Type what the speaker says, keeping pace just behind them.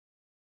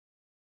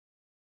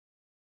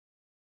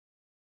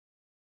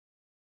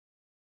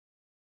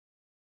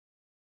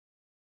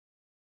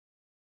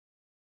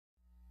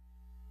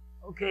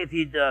Okay, if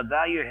you'd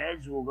bow your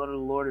heads, we'll go to the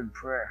Lord in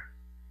prayer.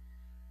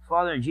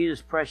 Father, in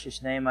Jesus'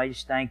 precious name, I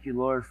just thank you,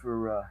 Lord,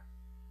 for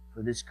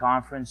this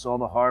conference, all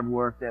the hard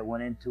work that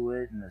went into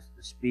it, and the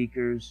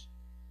speakers.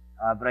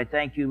 But I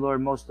thank you,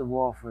 Lord, most of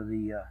all for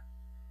the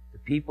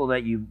people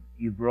that you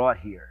brought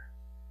here.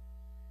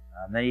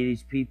 Many of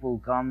these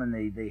people come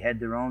and they had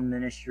their own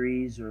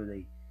ministries, or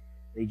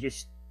they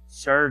just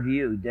serve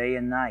you day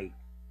and night.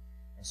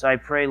 And so I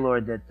pray,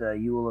 Lord, that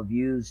you will have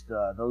used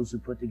those who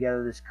put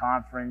together this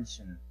conference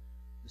and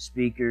the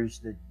speakers,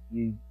 that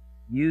you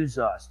use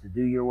us to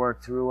do your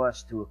work through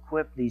us to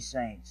equip these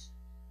saints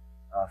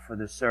for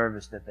the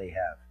service that they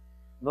have.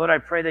 Lord, I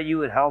pray that you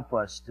would help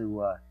us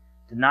to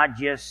not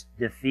just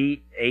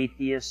defeat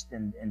atheists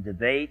in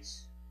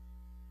debates,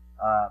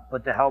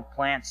 but to help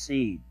plant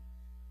seed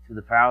through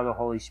the power of the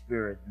Holy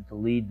Spirit and to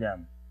lead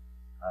them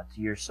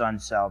to your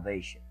Son's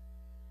salvation.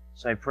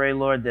 So I pray,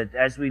 Lord, that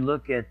as we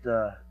look at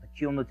the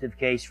cumulative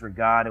case for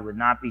God, it would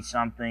not be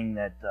something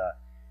that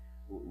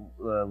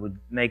would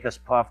make us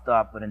puffed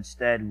up, but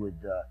instead would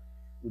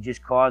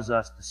just cause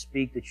us to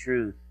speak the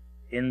truth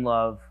in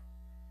love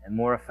and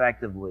more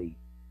effectively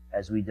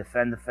as we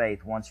defend the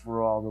faith once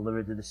for all,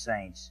 delivered to the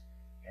saints,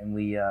 and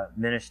we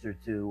minister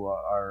to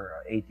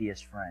our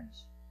atheist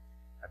friends.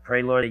 I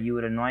pray, Lord, that you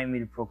would anoint me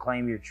to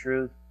proclaim your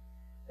truth,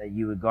 that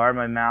you would guard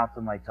my mouth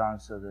and my tongue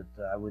so that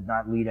I would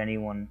not lead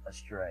anyone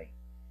astray.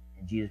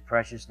 In Jesus'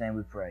 precious name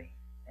we pray.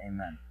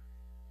 Amen.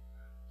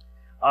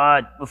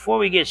 Before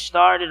we get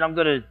started, I'm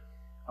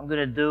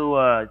gonna do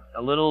a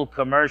little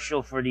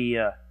commercial for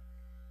the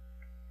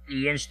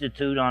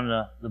Institute on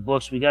the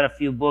books. We got a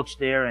few books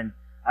there, and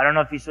I don't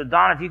know if you saw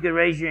Don. If you could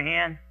raise your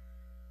hand.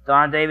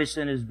 Don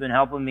Davidson has been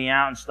helping me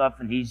out and stuff,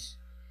 and he's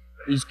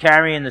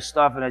carrying the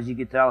stuff. And as you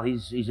can tell,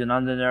 he's an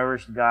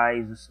undernourished guy.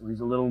 He's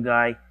a little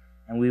guy,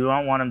 and we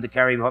don't want him to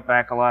carry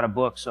back a lot of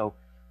books. So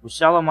we're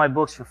selling my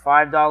books for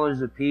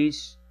 $5 a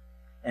piece,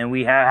 and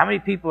we have, how many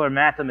people are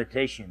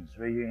mathematicians?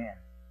 Raise your hand.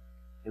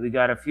 We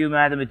got a few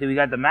mathematicians. We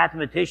got the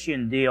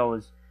mathematician deal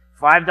is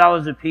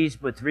 $5 a piece,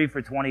 but 3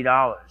 for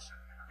 $20.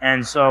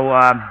 And so,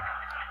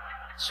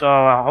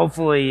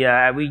 hopefully,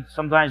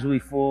 sometimes we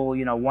fool,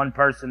 one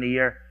person a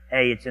year.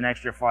 Hey, it's an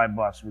extra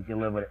 $5. We can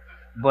live with it.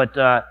 But,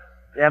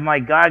 they have my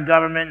God,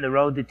 Government, and the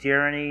Road to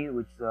Tyranny,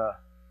 which,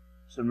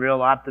 some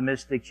real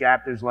optimistic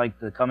chapters like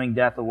the coming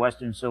death of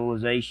Western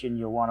civilization.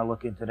 You'll want to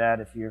look into that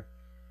if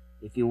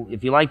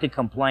you like to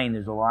complain.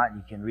 There's a lot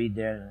you can read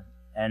there.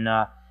 And,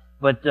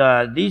 but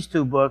these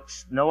two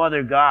books, No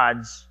Other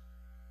Gods,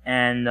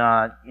 and,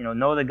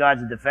 No Other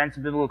Gods, A Defense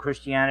of Biblical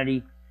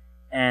Christianity,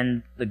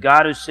 and The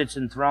God Who Sits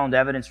Enthroned,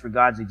 Evidence for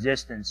God's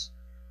Existence.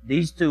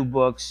 These two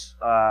books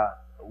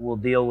will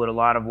deal with a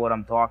lot of what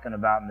I'm talking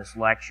about in this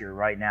lecture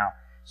right now.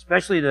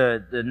 Especially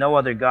the No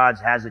Other Gods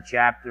has a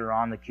chapter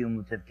on the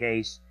cumulative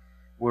case,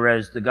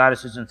 whereas The God Who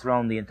Sits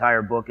Enthroned, the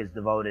entire book is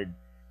devoted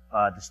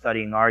to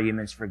studying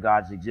arguments for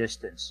God's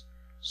existence.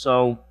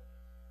 So,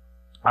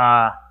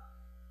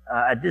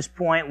 at this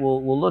point,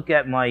 we'll look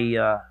at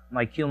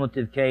my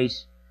cumulative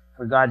case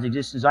for God's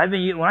existence.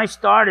 When I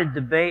started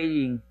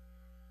debating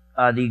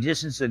the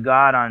existence of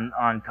God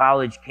on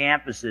college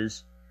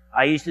campuses,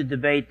 I used to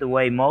debate the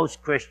way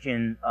most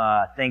Christian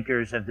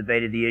thinkers have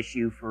debated the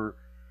issue for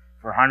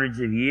hundreds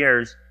of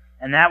years,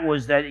 and that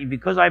was that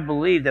because I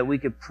believed that we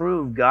could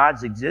prove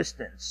God's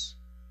existence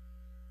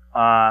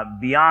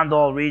beyond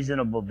all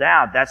reasonable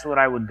doubt, that's what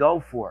I would go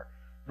for.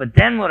 But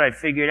then what I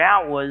figured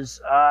out was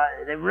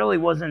it really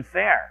wasn't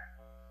fair.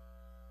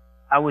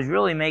 I was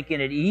really making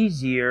it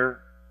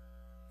easier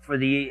for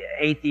the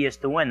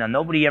atheist to win. Now,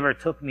 nobody ever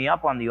took me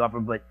up on the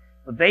offer, but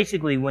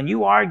basically, when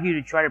you argue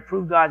to try to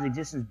prove God's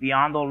existence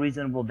beyond all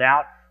reasonable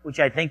doubt, which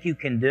I think you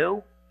can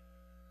do,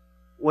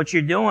 what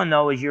you're doing,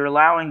 though, is you're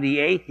allowing the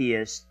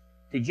atheist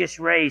to just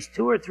raise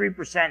 2 or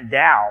 3%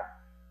 doubt,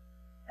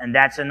 and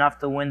that's enough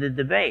to win the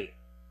debate.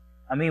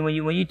 I mean,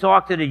 when you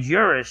talk to the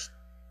jurists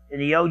in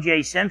the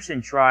O.J.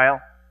 Simpson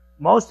trial,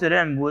 most of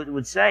them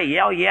would say,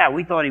 yeah,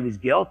 we thought he was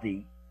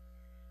guilty,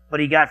 but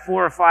he got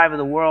 4 or 5 of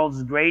the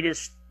world's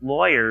greatest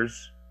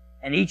lawyers,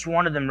 and each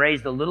one of them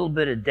raised a little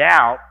bit of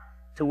doubt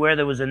to where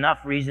there was enough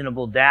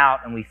reasonable doubt,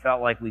 and we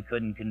felt like we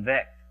couldn't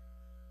convict.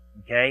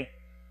 Okay?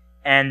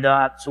 And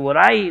so what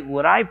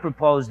I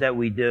propose that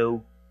we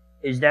do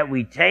is that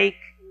we take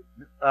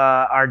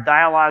our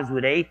dialogues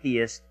with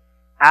atheists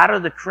out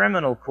of the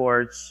criminal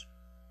courts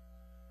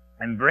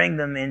and bring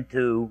them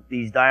into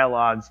these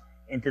dialogues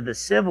into the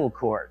civil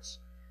courts,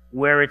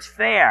 where it's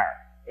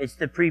fair. It's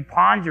the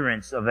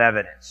preponderance of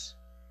evidence.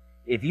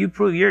 If you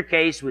prove your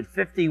case with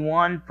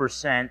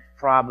 51%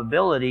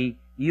 probability,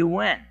 you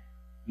win.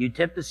 You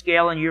tip the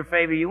scale in your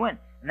favor, you win.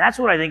 And that's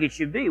what I think it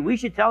should be. We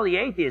should tell the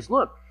atheists,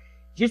 look,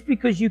 just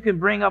because you can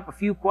bring up a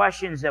few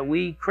questions that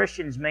we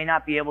Christians may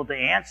not be able to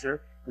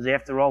answer, because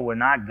after all, we're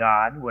not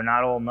God, we're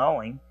not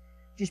all-knowing,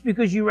 just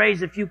because you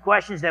raise a few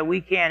questions that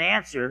we can't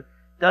answer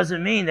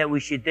doesn't mean that we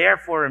should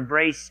therefore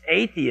embrace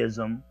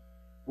atheism,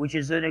 which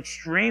is an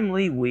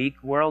extremely weak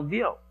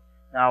worldview.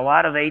 Now, a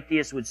lot of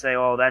atheists would say,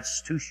 oh,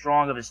 that's too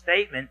strong of a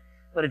statement,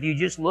 but if you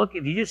just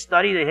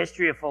study the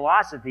history of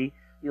philosophy,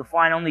 you'll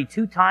find only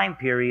 2 time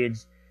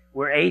periods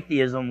where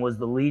atheism was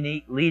the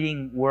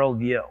leading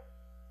worldview.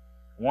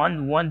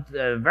 One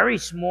very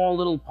small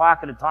little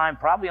pocket of time,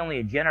 probably only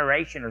a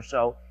generation or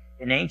so,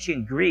 in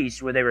ancient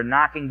Greece, where they were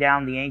knocking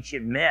down the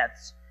ancient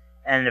myths,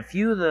 and a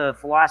few of the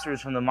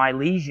philosophers from the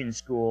Milesian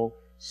school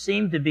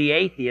seemed to be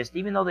atheists,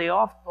 even though they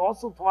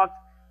also talked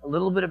a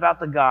little bit about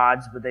the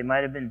gods, but they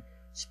might have been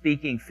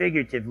speaking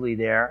figuratively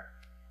there.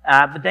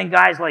 But then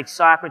guys like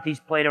Socrates,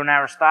 Plato, and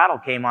Aristotle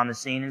came on the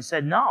scene and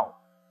said, no,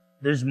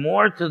 there's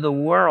more to the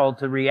world,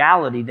 to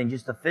reality, than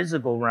just the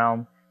physical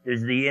realm.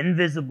 There's the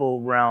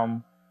invisible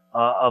realm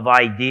of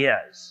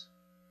ideas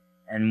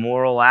and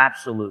moral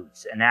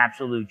absolutes and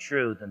absolute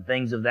truth and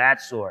things of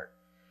that sort.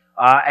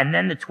 And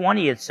then the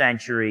 20th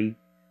century,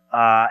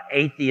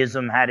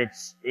 atheism it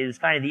was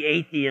kind of the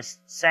atheist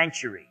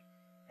century.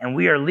 And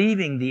we are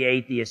leaving the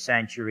atheist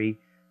century.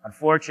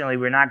 Unfortunately,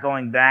 we're not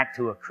going back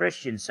to a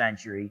Christian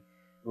century.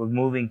 We're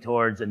moving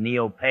towards a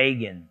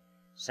neo-pagan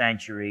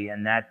century,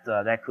 and that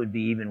could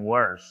be even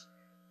worse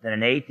than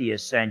an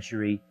atheist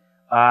century.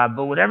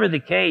 But whatever the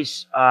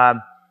case,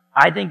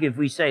 I think if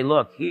we say,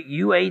 look,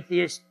 you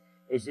atheists,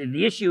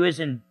 the issue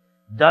isn't,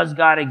 does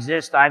God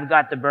exist? I've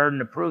got the burden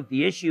of proof.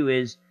 The issue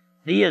is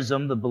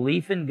theism, the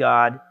belief in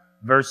God,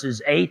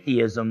 versus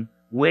atheism,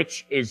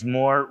 which is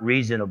more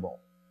reasonable.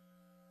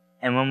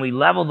 And when we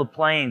level the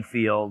playing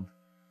field,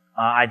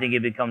 I think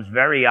it becomes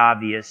very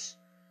obvious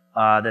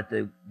that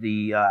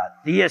the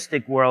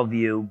theistic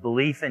worldview,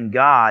 belief in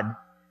God,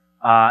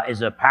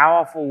 is a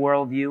powerful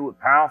worldview, a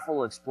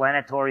powerful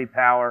explanatory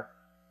power,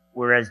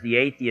 whereas the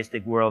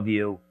atheistic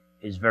worldview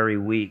is very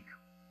weak.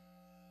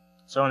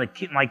 So in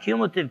my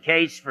cumulative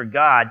case for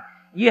God,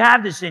 you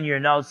have this in your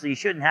notes, so you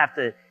shouldn't have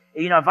to,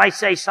 if I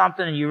say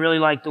something and you really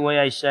like the way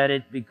I said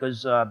it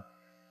because of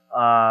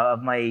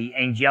my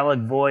angelic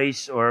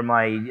voice or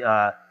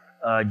my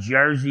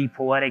Jersey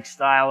poetic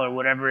style or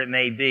whatever it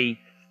may be,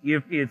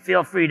 you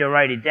feel free to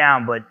write it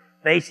down, but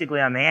basically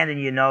I'm handing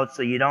you notes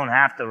so you don't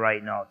have to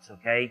write notes,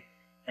 okay?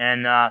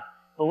 And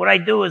but what I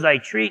do is I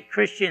treat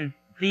Christian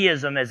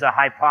theism as a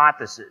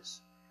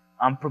hypothesis.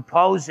 I'm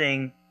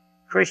proposing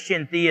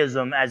Christian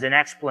theism as an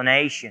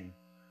explanation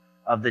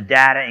of the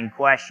data in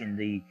question,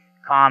 the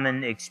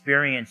common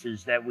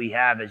experiences that we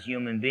have as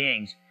human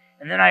beings.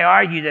 And then I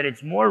argue that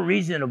it's more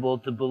reasonable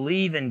to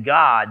believe in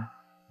God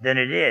than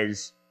it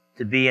is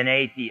to be an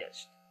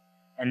atheist.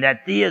 And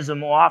that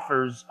theism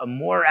offers a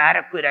more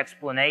adequate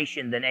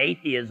explanation than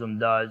atheism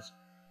does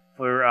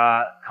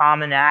for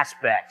common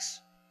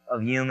aspects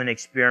of human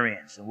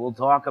experience. And we'll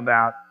talk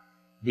about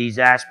these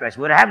aspects.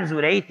 What happens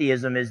with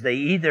atheism is they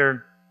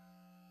either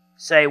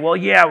say, well,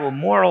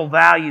 moral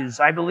values,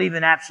 I believe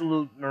in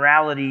absolute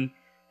morality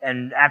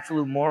and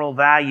absolute moral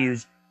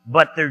values,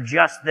 but they're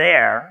just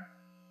there.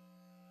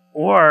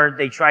 Or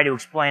they try to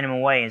explain them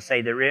away and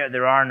say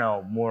there are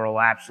no moral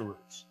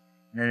absolutes.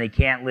 And then they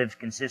can't live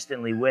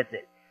consistently with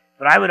it.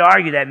 But I would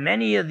argue that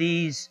many of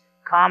these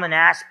common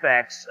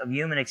aspects of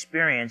human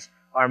experience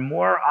are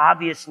more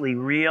obviously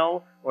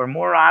real or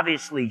more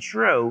obviously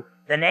true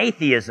than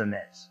atheism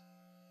is.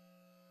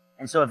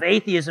 And so if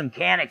atheism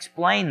can't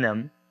explain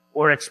them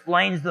or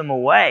explains them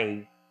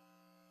away,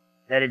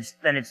 then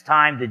it's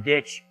time to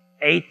ditch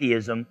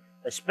atheism,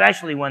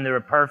 especially when they're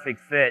a perfect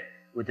fit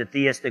with the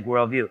theistic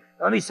worldview.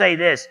 Let me say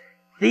this.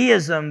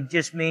 Theism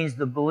just means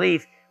the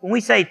belief. When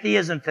we say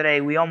theism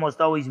today, we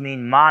almost always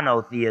mean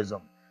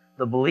monotheism,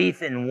 the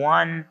belief in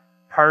one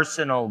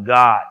personal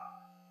God.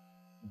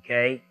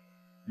 Okay?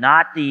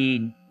 Not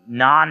the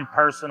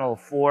non-personal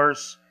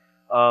force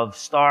of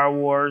Star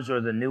Wars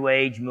or the New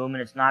Age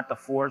movement. It's not the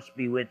force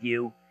be with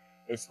you.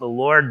 It's the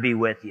Lord be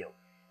with you.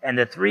 And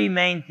the 3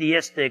 main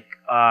theistic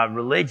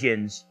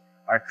religions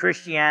are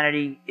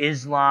Christianity,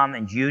 Islam,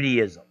 and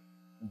Judaism.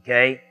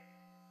 Okay?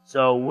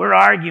 So we're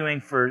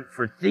arguing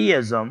for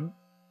theism.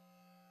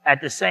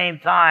 At the same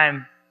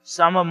time,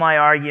 some of my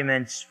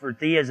arguments for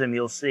theism,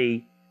 you'll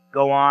see,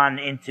 go on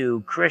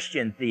into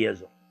Christian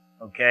theism.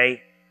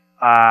 Okay?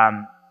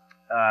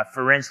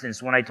 For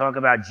instance, when I talk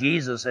about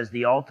Jesus as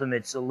the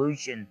ultimate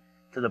solution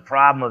to the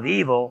problem of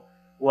evil,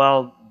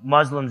 well,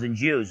 Muslims and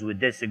Jews would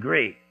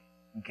disagree.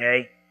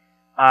 Okay?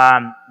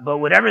 But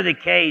whatever the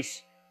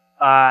case,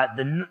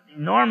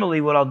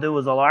 normally what I'll do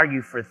is I'll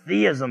argue for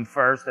theism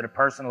first, that a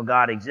personal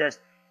God exists,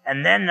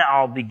 and then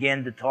I'll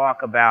begin to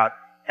talk about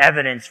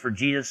evidence for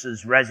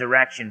Jesus'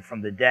 resurrection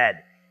from the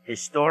dead,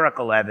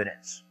 historical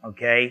evidence,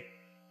 okay?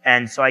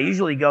 And so I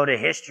usually go to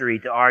history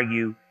to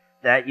argue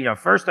that,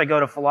 first I go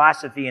to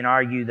philosophy and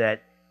argue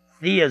that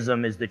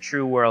theism is the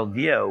true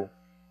worldview,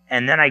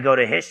 and then I go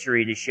to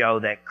history to show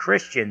that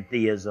Christian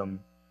theism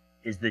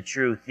is the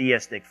true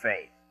theistic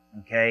faith,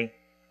 okay?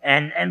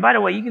 And by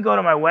the way, you can go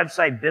to my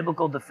website,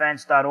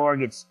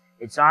 biblicaldefense.org.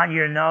 It's on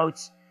your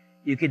notes.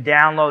 You could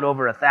download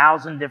over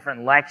 1,000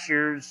 different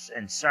lectures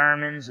and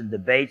sermons and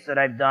debates that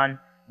I've done.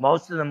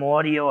 Most of them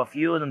audio, a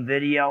few of them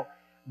video.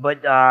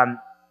 But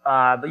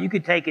you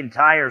could take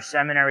entire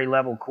seminary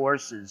level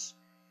courses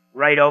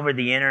right over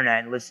the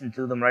internet and listen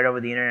to them right over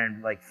the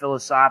internet, like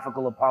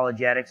philosophical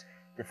apologetics,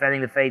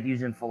 defending the faith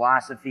using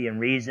philosophy and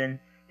reason,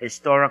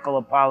 historical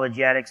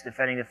apologetics,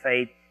 defending the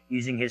faith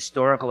using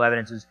historical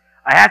evidences.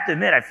 I have to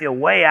admit, I feel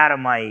way out of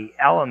my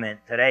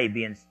element today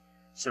being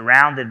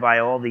surrounded by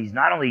all these,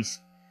 not only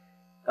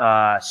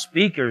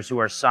speakers who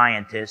are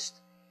scientists,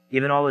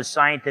 given all this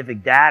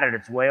scientific data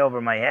that's way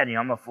over my head.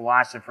 I'm a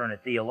philosopher and a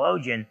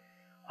theologian.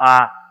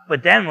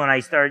 But then when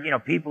I start,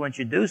 people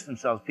introduce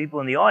themselves, people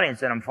in the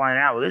audience, and I'm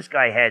finding out, well, this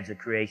guy heads a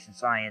creation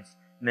science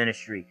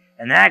ministry,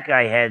 and that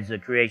guy heads a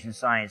creation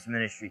science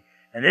ministry,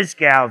 and this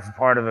gal's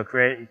part of a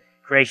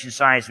creation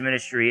science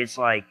ministry. It's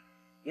like,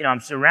 I'm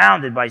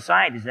surrounded by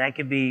scientists. That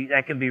can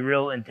be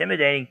real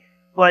intimidating.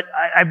 But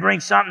I bring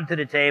something to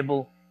the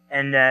table,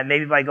 and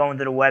maybe by going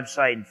to the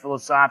website and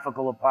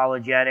philosophical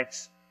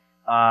apologetics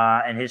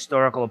and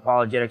historical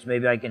apologetics,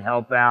 maybe I can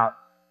help out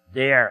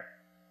there.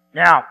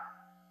 Now,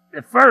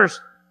 the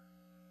first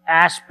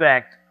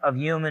aspect of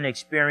human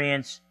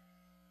experience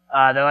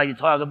that I like to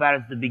talk about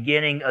is the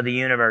beginning of the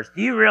universe.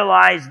 Do you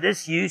realize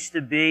this used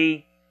to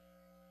be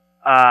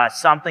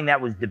something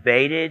that was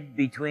debated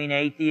between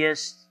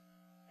atheists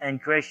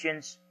and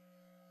Christians?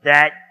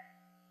 That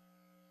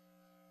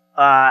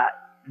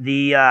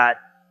the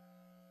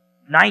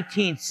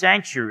 19th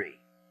century,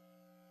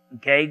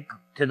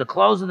 to the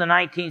close of the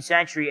 19th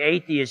century,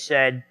 atheists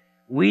said,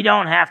 we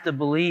don't have to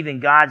believe in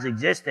God's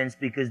existence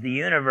because the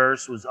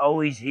universe was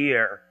always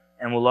here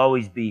and will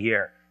always be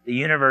here. The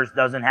universe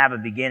doesn't have a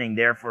beginning,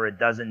 therefore it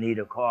doesn't need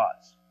a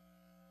cause.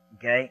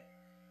 Okay?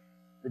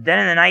 But then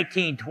in the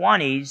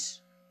 1920s,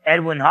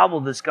 Edwin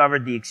Hubble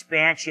discovered the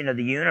expansion of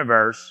the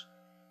universe,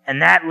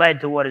 and that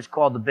led to what is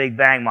called the Big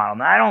Bang model.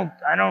 Now,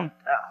 I don't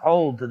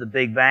hold to the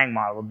Big Bang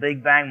model. The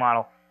Big Bang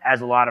model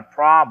has a lot of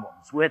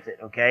problems with it,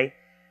 okay?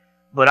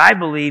 But I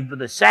believe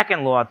the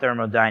second law of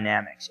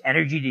thermodynamics,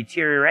 energy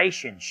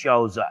deterioration,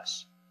 shows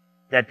us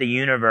that the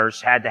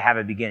universe had to have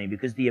a beginning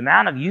because the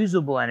amount of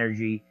usable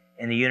energy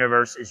in the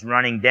universe is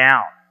running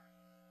down,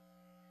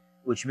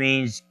 which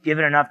means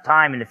given enough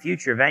time in the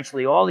future,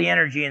 eventually all the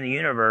energy in the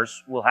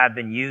universe will have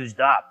been used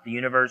up. The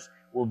universe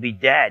will be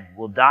dead,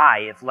 will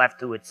die if left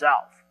to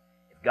itself,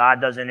 if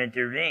God doesn't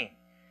intervene.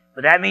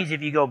 But that means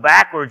if you go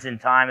backwards in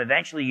time,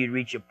 eventually you'd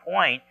reach a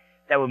point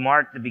that would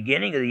mark the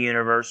beginning of the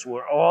universe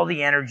where all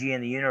the energy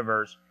in the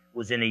universe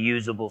was in a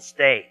usable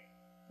state.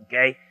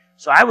 Okay?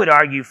 So I would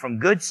argue from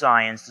good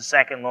science, the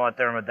second law of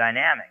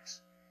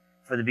thermodynamics,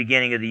 for the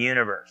beginning of the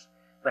universe.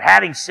 But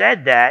having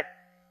said that,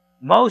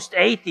 most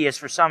atheists,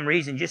 for some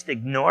reason, just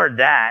ignored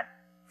that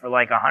for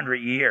like 100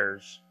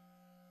 years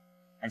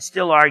and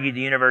still argued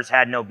the universe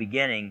had no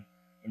beginning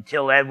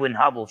until Edwin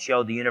Hubble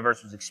showed the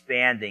universe was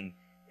expanding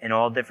in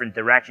all different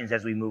directions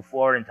as we move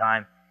forward in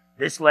time.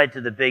 This led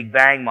to the Big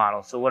Bang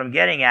model. So what I'm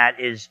getting at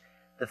is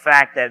the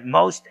fact that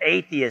most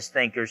atheist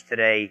thinkers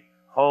today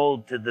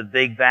hold to the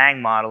Big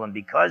Bang model, and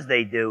because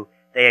they do,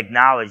 they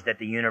acknowledge that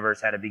the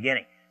universe had a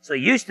beginning. So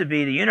it used to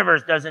be the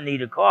universe doesn't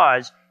need a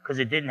cause because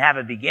it didn't have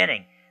a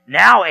beginning.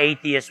 Now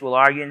atheists will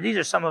argue, and these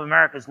are some of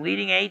America's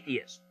leading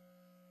atheists.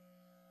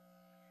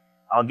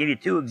 I'll give you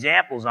two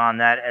examples on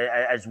that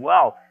as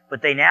well.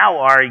 But they now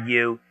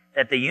argue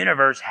that the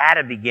universe had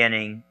a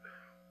beginning,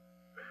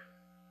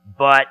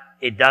 but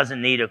it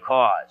doesn't need a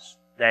cause.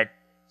 That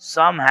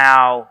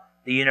somehow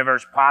the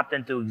universe popped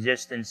into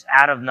existence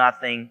out of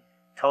nothing,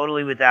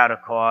 totally without a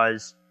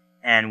cause,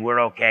 and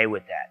we're okay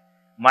with that.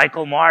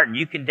 Michael Martin,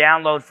 you can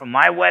download from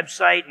my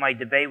website, my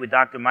debate with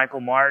Dr. Michael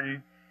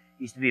Martin.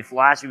 He used to be a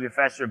philosophy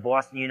professor at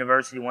Boston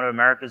University, one of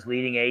America's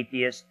leading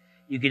atheists.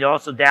 You could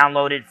also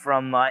download it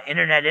from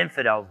Internet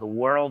Infidels, the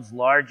world's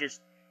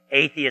largest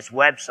atheist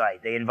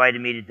website. They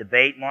invited me to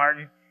debate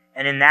Martin,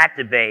 and in that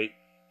debate,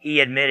 he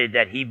admitted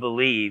that he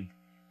believed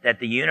that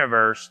the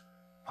universe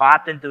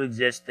popped into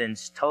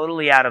existence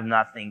totally out of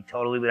nothing,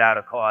 totally without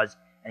a cause,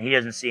 and he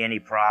doesn't see any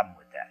problem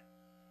with that.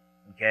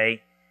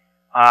 Okay?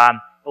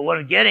 But what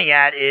I'm getting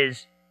at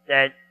is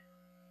that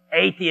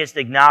atheists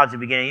acknowledge the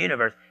beginning of the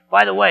universe.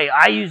 By the way,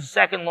 I use the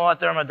second law of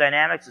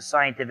thermodynamics, a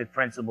scientific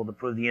principle, to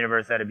prove the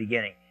universe had a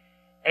beginning.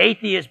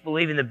 Atheists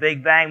believe in the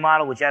Big Bang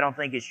model, which I don't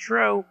think is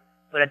true,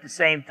 but at the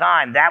same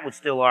time, that would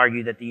still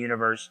argue that the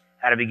universe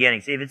had a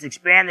beginning. See, if it's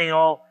expanding in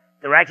all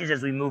directions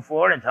as we move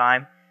forward in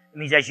time, it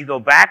means as you go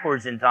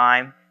backwards in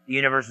time, the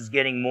universe is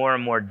getting more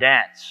and more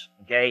dense.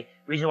 Okay?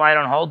 The reason why I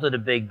don't hold to the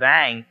Big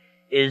Bang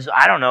is,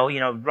 I don't know,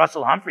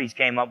 Russell Humphreys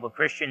came up with,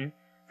 Christian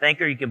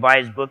thinker. You can buy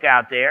his book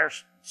out there,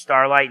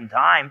 Starlight in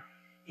Time.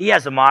 He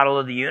has a model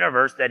of the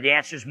universe that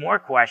answers more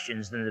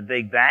questions than the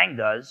Big Bang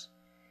does.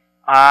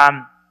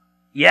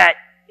 Yet,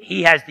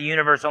 he has the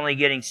universe only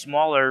getting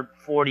smaller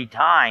 40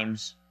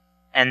 times,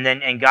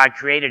 and God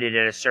created it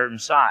at a certain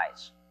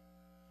size.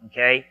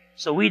 Okay?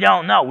 So we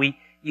don't know.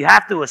 You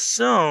have to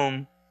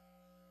assume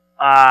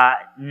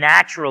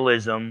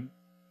naturalism,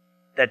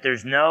 that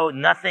there's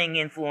nothing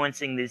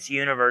influencing this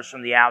universe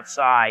from the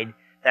outside,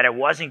 that it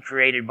wasn't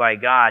created by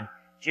God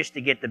just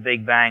to get the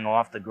Big Bang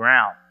off the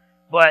ground.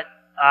 But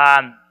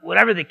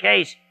whatever the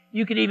case,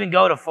 you could even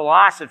go to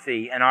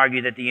philosophy and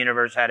argue that the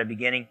universe had a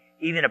beginning,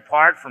 even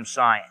apart from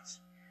science.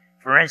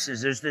 For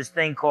instance, there's this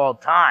thing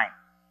called time.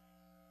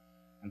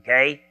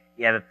 Okay?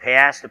 You have a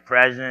past, a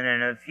present,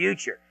 and a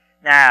future.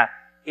 Now,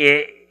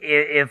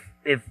 if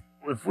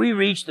we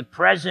reach the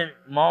present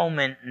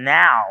moment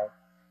now,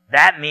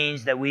 that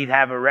means that we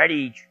have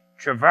already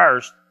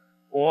traversed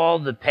all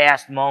the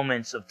past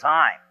moments of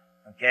time.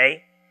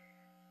 Okay?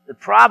 The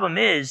problem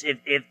is,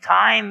 if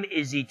time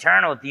is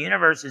eternal, if the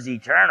universe is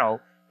eternal,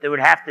 there would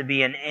have to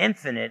be an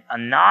infinite, a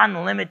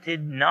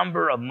non-limited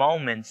number of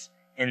moments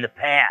in the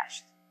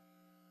past.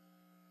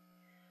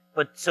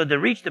 But so to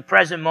reach the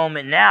present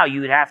moment now,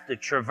 you would have to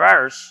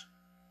traverse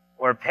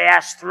or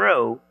pass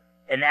through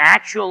an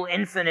actual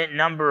infinite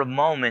number of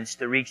moments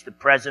to reach the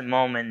present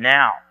moment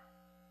now.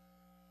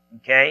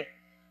 Okay?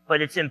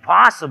 But it's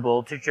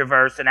impossible to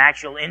traverse an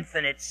actual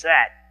infinite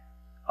set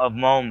of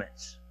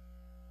moments.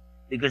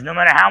 Because no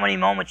matter how many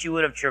moments you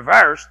would have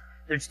traversed,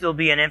 there'd still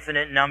be an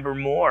infinite number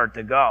more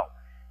to go.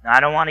 Now, I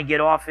don't want to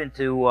get off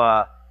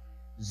into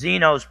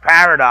Zeno's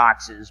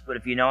paradoxes, but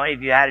if you know,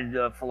 if you had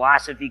a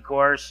philosophy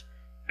course,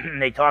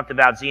 they talked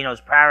about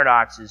Zeno's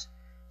paradoxes.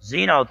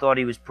 Zeno thought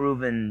he was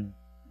proving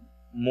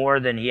more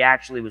than he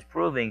actually was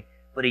proving,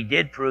 but he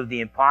did prove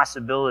the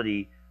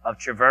impossibility of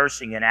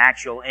traversing an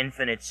actual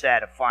infinite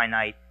set of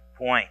finite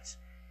points.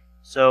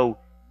 So,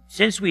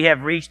 since we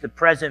have reached the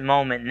present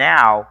moment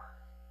now,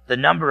 the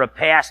number of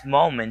past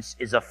moments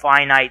is a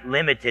finite,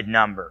 limited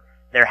number.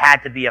 There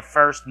had to be a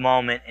first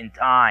moment in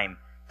time.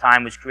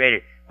 Time was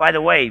created. By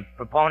the way,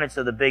 proponents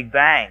of the Big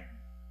Bang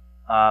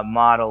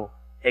model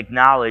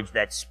acknowledge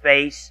that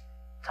space,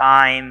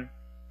 time,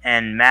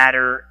 and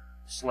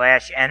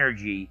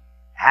matter/energy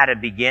had a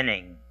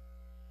beginning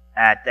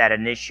at that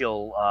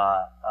initial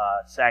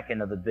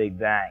second of the Big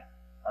Bang.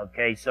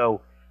 Okay,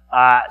 so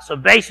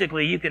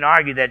basically you can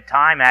argue that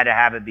time had to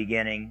have a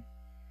beginning,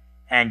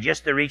 and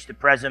just to reach the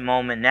present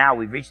moment now,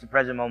 we've reached the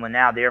present moment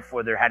now,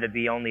 therefore there had to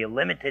be only a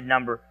limited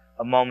number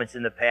of moments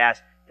in the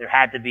past. There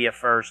had to be a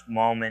first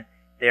moment,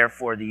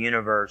 therefore the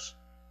universe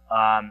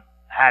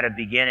had a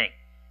beginning.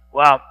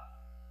 Well,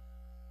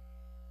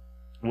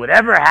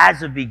 whatever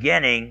has a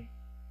beginning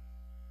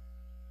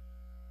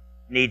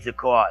needs a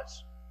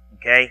cause.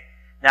 Okay?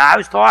 Now, I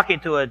was talking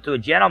to a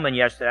gentleman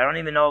yesterday. I don't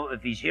even know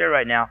if he's here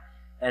right now,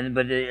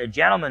 but a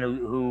gentleman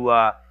who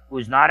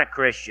was not a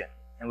Christian,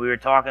 and we were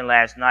talking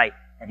last night,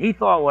 and he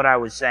thought what I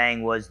was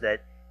saying was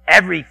that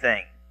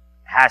everything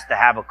has to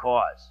have a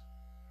cause.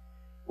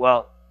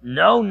 Well,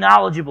 no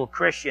knowledgeable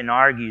Christian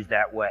argues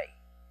that way.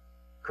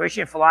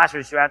 Christian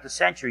philosophers throughout the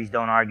centuries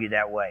don't argue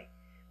that way.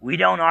 We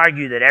don't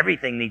argue that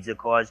everything needs a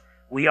cause.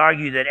 We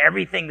argue that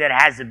everything that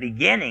has a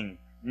beginning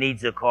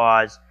needs a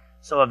cause.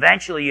 So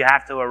eventually you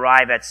have to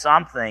arrive at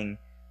something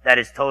that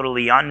is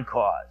totally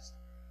uncaused.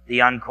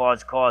 The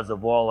uncaused cause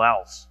of all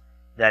else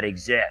that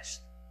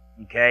exists.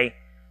 Okay?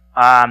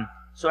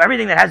 So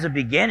everything that has a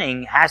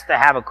beginning has to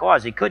have a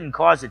cause. It couldn't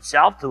cause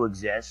itself to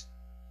exist.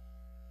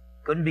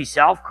 Couldn't be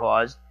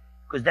self-caused,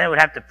 because then it would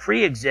have to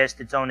pre-exist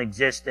its own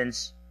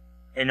existence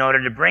in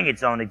order to bring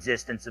its own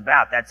existence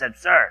about. That's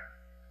absurd.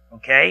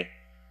 Okay?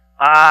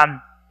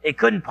 It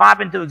couldn't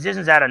pop into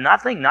existence out of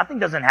nothing. Nothing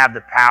doesn't have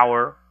the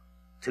power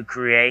to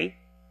create.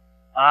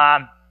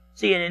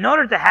 See, and in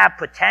order to have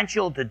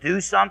potential to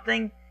do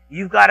something,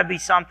 you've got to be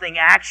something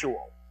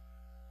actual.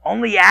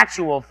 Only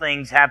actual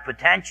things have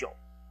potential.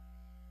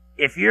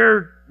 If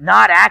you're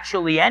not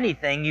actually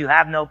anything, you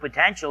have no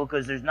potential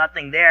because there's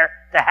nothing there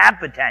to have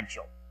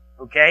potential.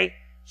 Okay?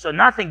 So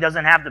nothing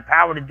doesn't have the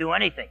power to do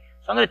anything.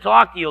 So I'm going to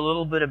talk to you a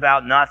little bit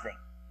about nothing.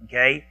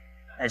 Okay?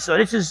 And so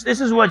this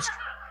is what's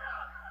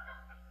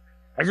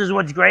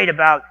great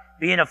about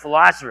being a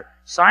philosopher.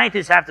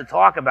 Scientists have to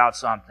talk about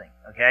something.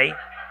 Okay?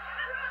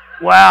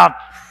 Well,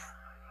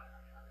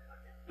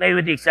 maybe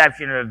with the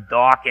exception of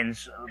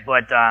Dawkins,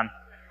 but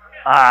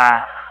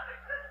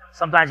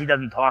sometimes he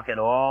doesn't talk at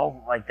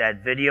all, like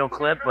that video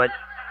clip. But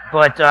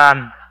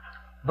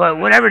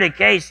whatever the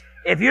case,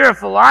 if you're a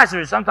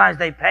philosopher, sometimes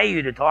they pay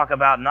you to talk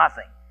about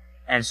nothing,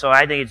 and so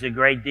I think it's a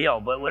great deal.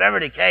 But whatever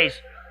the case,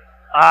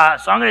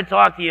 so I'm going to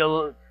talk to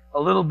you a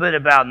little bit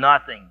about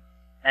nothing,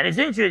 and it's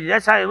interesting.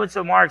 That's how what's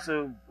so marks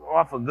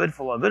off a good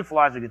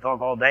philosopher can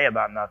talk all day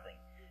about nothing,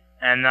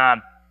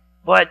 and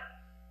but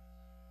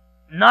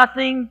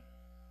nothing.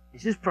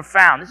 This is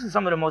profound. This is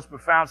some of the most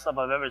profound stuff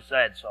I've ever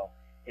said. So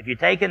if you're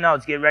taking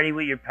notes, get ready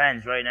with your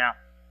pens right now.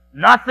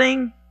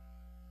 Nothing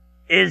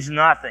is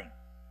nothing.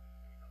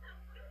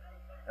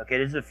 Okay,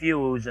 there's a few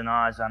oohs and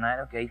ahs on that.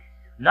 Okay.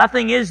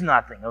 Nothing is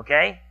nothing,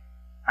 okay?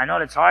 I know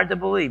that's hard to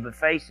believe, but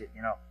face it,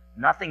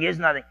 nothing is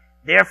nothing.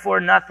 Therefore,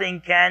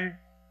 nothing can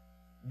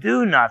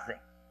do nothing.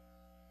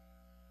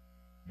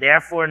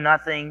 Therefore,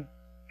 nothing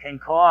can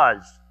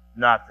cause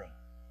nothing.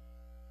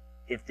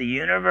 If the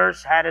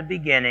universe had a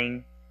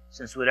beginning,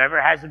 since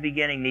whatever has a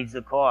beginning needs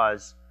a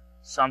cause,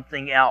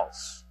 something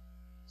else,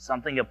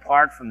 something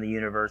apart from the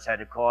universe had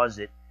to cause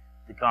it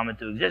to come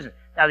into existence.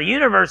 Now, the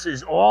universe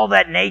is all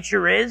that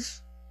nature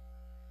is.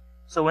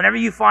 So whenever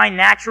you find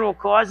natural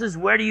causes,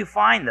 where do you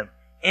find them?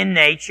 In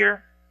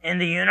nature, in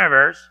the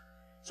universe.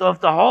 So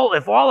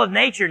if all of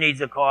nature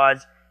needs a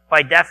cause,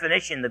 by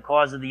definition, the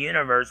cause of the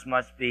universe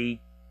must be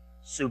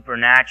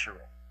supernatural.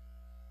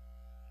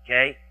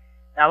 Okay?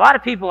 Now, a lot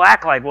of people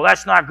act like, well,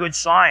 that's not good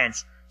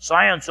science.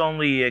 science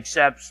only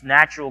accepts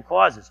natural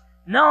causes.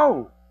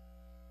 No.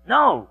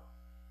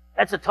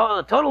 That's a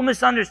total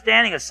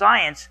misunderstanding of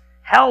science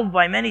held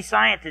by many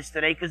scientists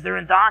today because they're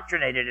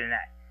indoctrinated in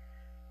that.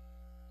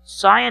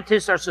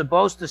 Scientists are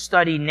supposed to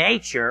study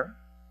nature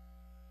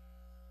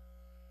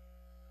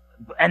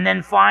and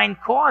then find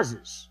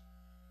causes.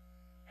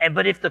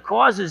 But if the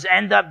causes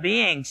end up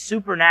being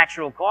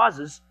supernatural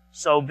causes,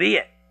 so be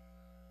it.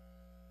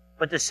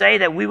 But to say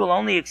that we will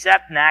only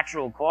accept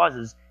natural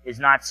causes is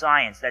not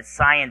science. That's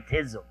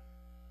scientism.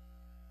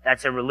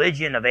 That's a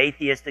religion of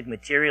atheistic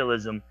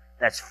materialism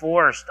that's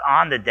forced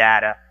on the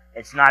data.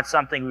 It's not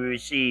something we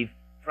receive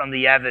from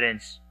the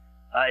evidence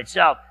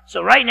itself.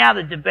 So right now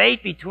the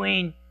debate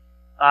between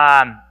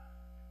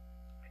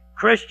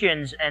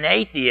Christians and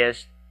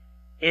atheists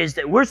is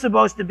that we're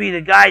supposed to be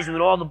the guys with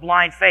all the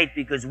blind faith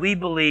because we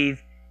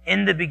believe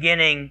in the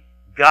beginning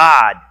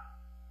God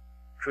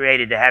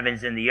created the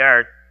heavens and the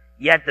earth.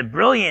 Yet the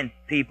brilliant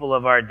people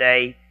of our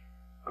day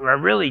are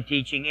really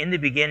teaching in the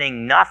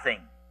beginning nothing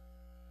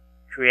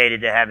created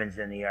the heavens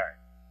and the earth.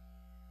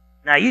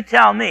 Now you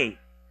tell me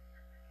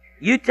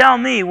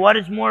what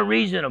is more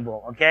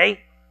reasonable, okay?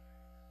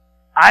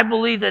 I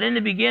believe that in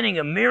the beginning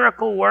a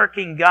miracle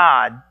working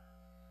God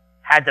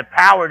had the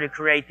power to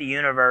create the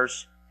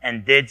universe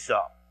and did so.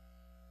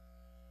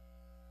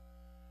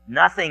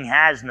 Nothing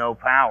has no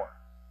power.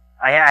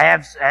 I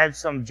have had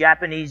some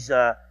Japanese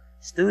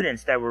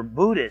students that were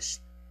Buddhists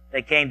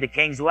that came to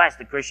King's West,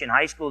 the Christian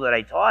high school that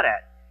I taught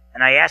at.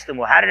 And I asked them,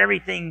 well, how did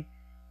everything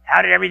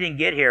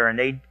get here? And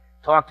they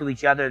talked to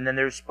each other, and then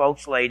their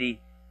spokeslady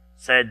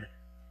said,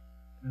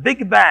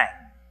 Big Bang.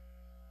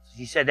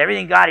 She said,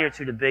 everything got here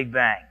through the Big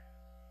Bang.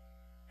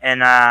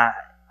 And I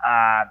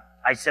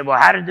said, well,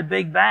 how did the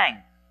Big Bang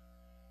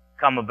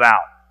come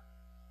about?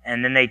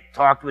 And then they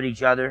talked with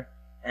each other,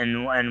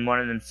 and one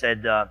of them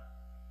said,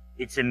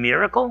 it's a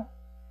miracle?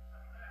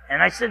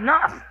 And I said, no.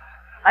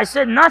 I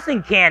said,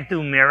 nothing can't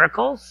do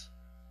miracles.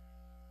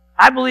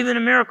 I believe in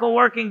a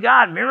miracle-working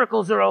God.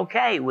 Miracles are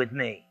okay with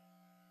me.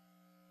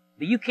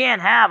 But you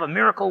can't have a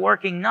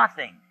miracle-working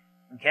nothing,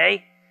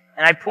 okay?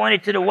 And I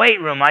pointed to the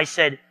weight room. I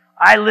said,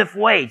 I lift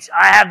weights.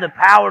 I have the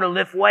power to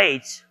lift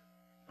weights,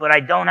 but I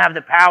don't have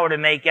the power to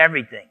make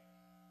everything.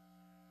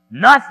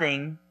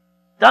 Nothing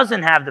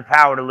doesn't have the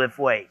power to lift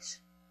weights.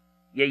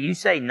 Yet you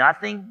say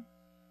nothing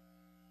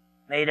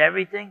made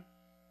everything?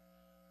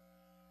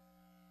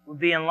 We're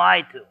being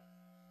lied to.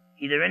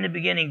 Either in the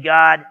beginning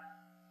God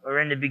or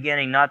in the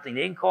beginning nothing.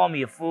 They didn't call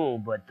me a fool,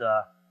 but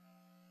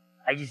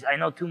I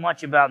know too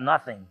much about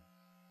nothing.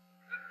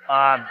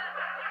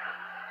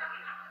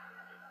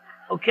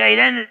 Okay,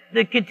 then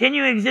the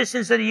continuing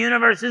existence of the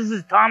universe. This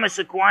is Thomas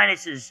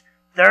Aquinas'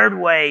 third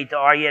way to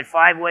argue. He had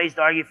 5 ways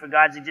to argue for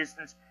God's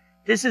existence.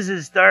 This is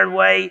his third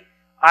way.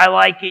 I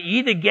like it. You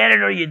either get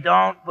it or you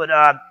don't, but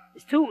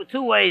there's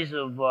two ways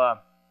of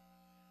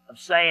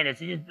saying it.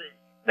 So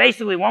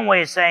basically, one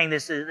way of saying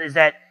this is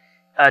that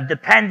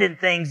dependent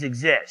things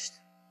exist.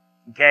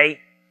 Okay?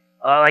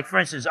 Like for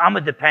instance, I'm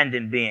a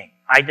dependent being.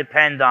 I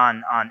depend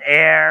on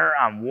air,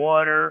 on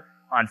water,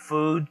 on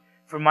food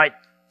for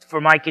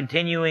my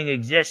continuing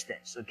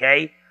existence.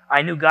 Okay?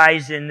 I knew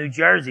guys in New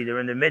Jersey, they're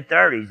in their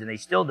mid-30s and they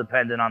still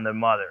depended on their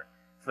mother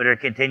for their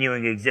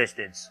continuing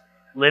existence.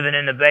 Living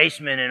in the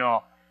basement and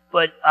all.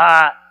 But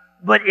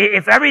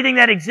if everything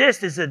that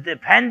exists is a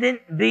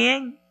dependent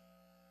being,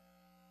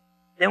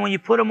 then when you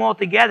put them all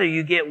together,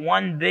 you get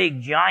one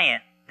big,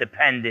 giant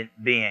dependent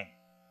being.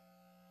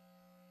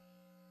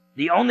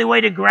 The only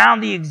way to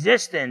ground the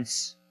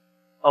existence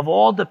of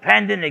all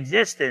dependent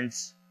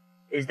existence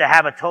is to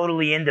have a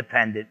totally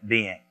independent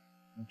being.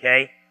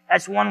 Okay?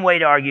 That's one way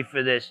to argue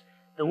for this.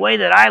 The way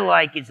that I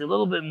like is a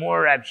little bit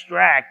more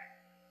abstract,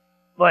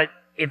 but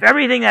if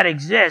everything that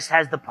exists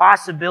has the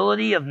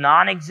possibility of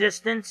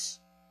non-existence,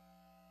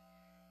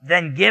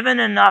 then given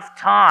enough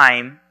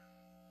time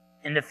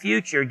in the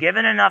future,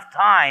 given enough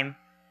time,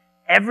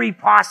 every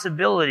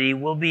possibility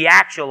will be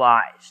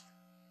actualized.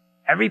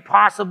 Every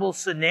possible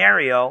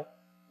scenario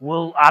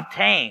will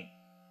obtain.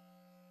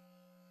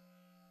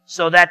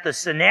 So that the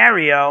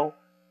scenario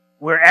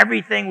where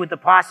everything with the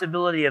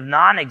possibility of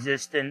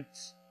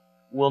non-existence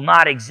will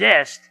not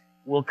exist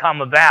will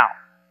come about.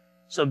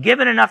 So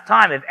given enough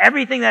time, if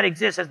everything that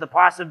exists has the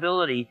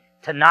possibility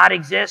to not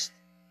exist,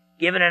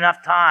 given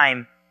enough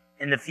time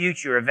in the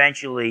future,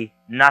 eventually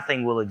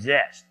nothing will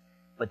exist.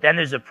 But then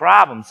there's a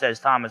problem, says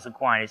Thomas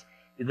Aquinas,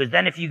 because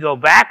then if you go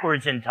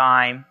backwards in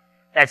time,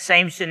 that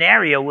same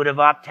scenario would have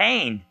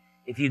obtained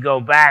if you go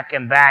back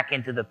and back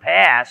into the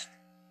past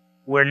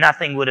where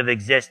nothing would have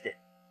existed.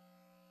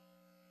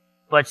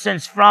 But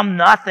since from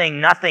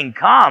nothing, nothing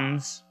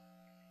comes,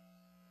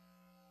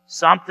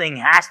 something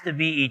has to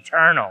be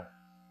eternal,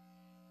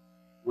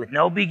 with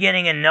no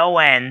beginning and no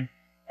end,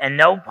 and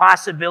no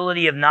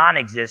possibility of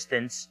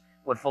non-existence,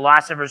 what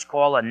philosophers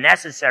call a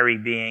necessary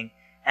being,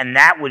 and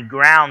that would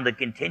ground the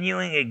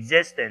continuing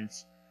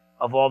existence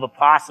of all the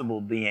possible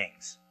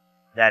beings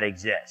that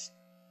exist.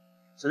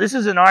 So this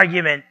is an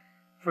argument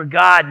for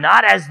God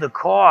not as the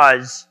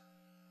cause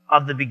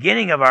of the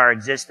beginning of our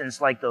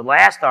existence, like the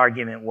last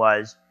argument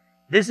was.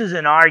 This is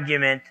an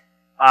argument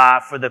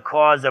for the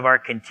cause of our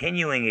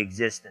continuing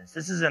existence.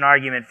 This is an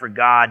argument for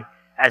God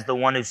as the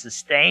one who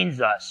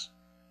sustains us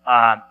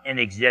in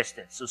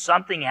existence. So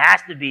something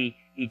has to be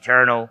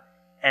eternal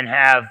and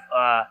have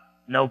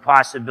no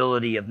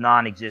possibility of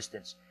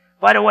non-existence.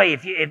 By the way,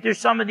 if there's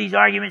some of these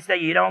arguments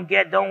that you don't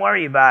get, don't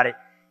worry about it.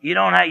 You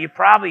don't have,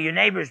 your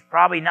neighbor's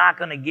probably not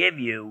going to give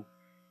you,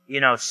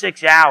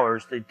 6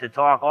 hours to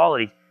talk all of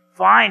these.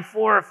 Find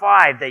 4 or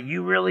 5 that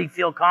you really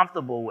feel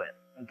comfortable with,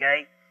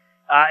 okay?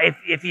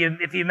 If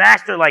you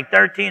master like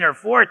 13 or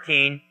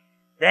 14,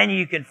 then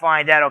you can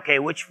find out, okay,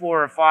 which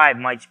 4 or 5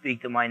 might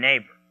speak to my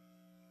neighbor.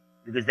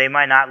 Because they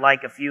might not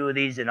like a few of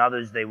these and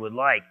others they would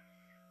like.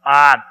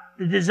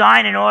 The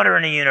design and order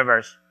in the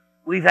universe.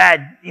 We've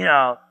had,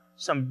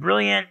 some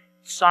brilliant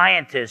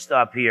scientists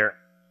up here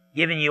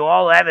giving you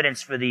all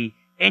evidence for the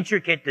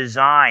intricate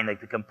design,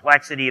 like the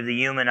complexity of the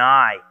human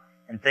eye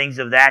and things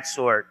of that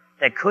sort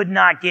that could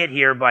not get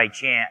here by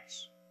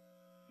chance.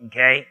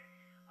 Okay?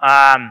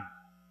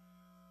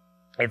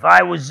 If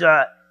I was,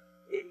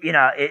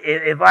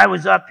 if I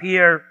was up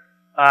here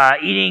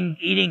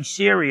eating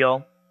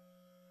cereal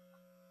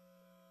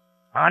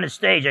on a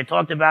stage, I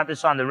talked about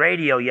this on the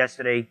radio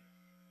yesterday,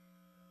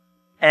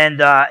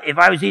 and if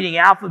I was eating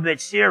alphabet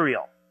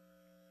cereal,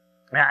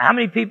 now how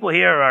many people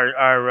here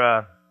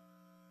are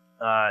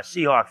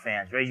Seahawk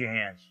fans? Raise your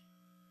hands.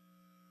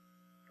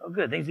 Oh,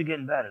 good. Things are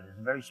getting better. There's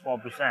a very small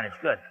percentage.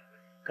 Good,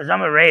 because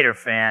I'm a Raider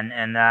fan,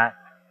 and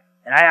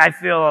I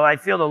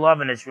feel the love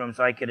in this room,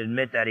 so I could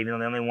admit that, even though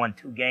they only won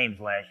 2 games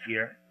last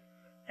year.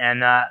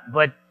 And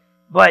but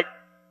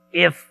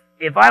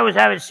if I was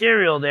having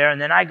cereal there, and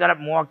then I got up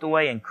and walked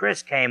away, and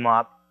Chris came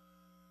up,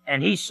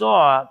 and he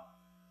saw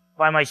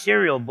by my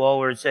cereal bowl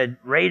where it said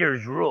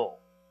Raiders rule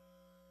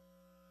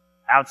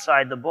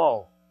outside the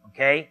bowl,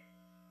 okay?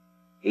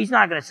 He's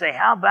not going to say,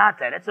 how about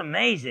that? It's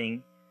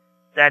amazing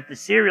that the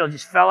cereal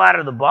just fell out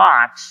of the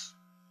box,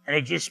 and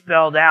it just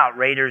spelled out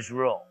Raiders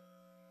rule.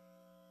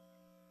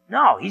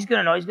 No, he's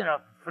going to know.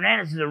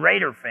 Fernandez is a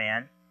Raider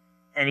fan,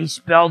 and he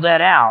spelled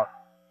that out.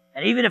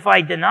 And even if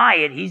I deny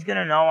it, he's going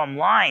to know I'm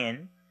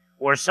lying,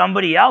 or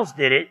somebody else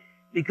did it,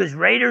 because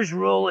Raiders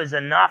rule is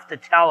enough to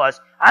tell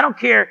us. I don't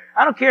care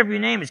if your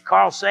name is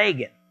Carl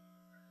Sagan.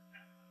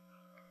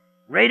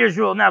 Raiders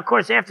rule. Now, of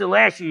course, after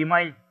last year,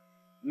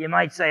 you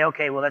might say,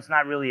 okay, well, that's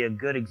not really a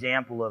good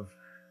example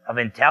of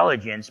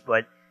intelligence,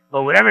 but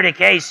whatever the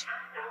case,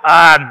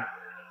 but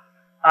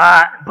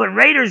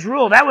Raiders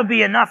rule, that would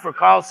be enough for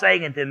Carl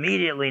Sagan to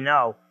immediately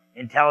know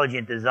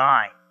intelligent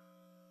design.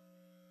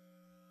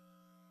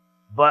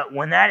 But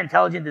when that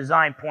intelligent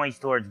design points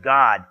towards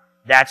God,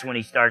 that's when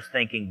he starts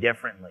thinking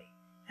differently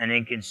and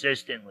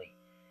inconsistently.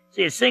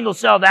 See, a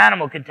single-celled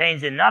animal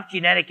contains enough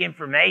genetic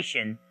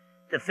information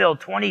to fill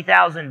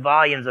 20,000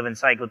 volumes of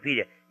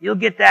encyclopedia. You'll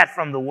get that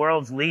from the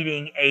world's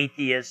leading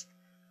atheist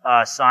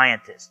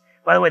scientists.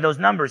 By the way, those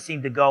numbers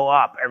seem to go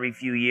up every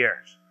few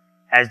years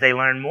as they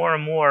learn more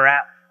and more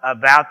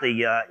about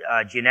the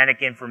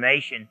genetic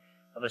information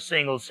of a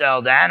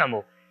single-celled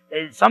animal.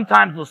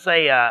 Sometimes they'll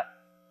say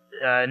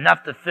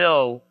enough to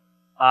fill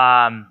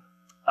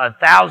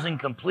 1,000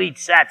 complete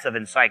sets of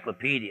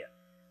encyclopedia.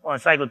 Well,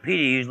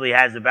 encyclopedia usually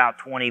has about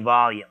 20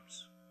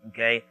 volumes,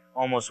 okay?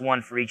 Almost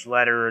one for each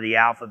letter of the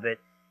alphabet.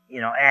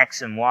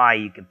 X and Y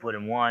you can put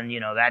in one,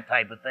 that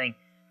type of thing.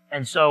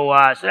 And so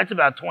that's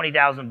about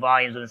 20,000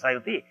 volumes of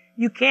encyclopedia.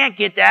 You can't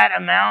get that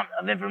amount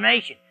of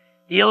information.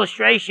 The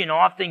illustration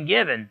often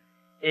given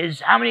is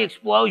how many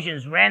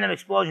random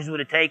explosions would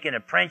it take in a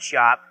print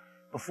shop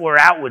before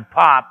out would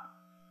pop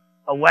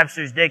a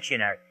Webster's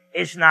dictionary.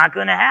 It's not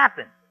going to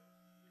happen.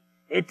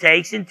 It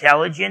takes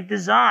intelligent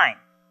design.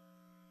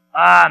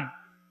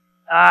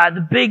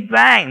 The Big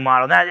Bang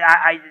model. Now,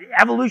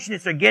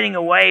 evolutionists are getting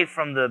away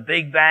from the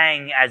Big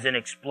Bang as an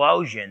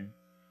explosion,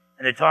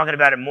 and they're talking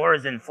about it more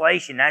as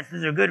inflation.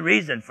 There's a good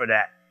reason for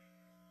that.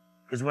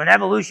 Because when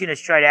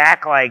evolutionists try to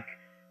act like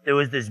there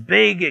was this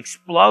big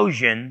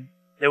explosion,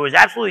 there was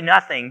absolutely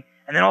nothing,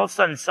 and then all of a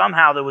sudden,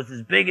 somehow, there was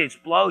this big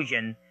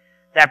explosion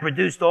that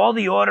produced all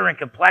the order and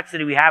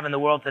complexity we have in the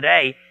world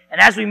today. And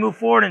as we move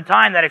forward in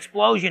time, that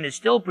explosion is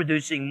still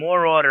producing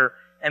more order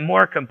and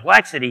more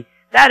complexity.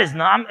 That's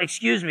not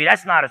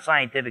a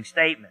scientific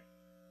statement.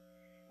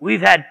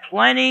 We've had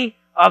plenty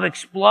of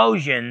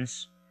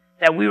explosions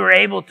that we were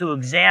able to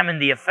examine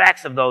the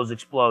effects of those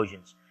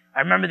explosions. I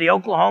remember the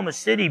Oklahoma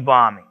City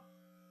bombing.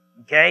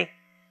 Okay?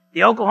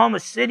 The Oklahoma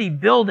City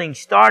building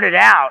started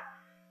out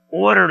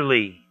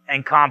orderly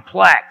and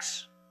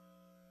complex.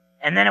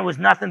 And then it was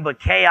nothing but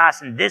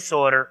chaos and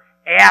disorder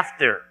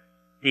after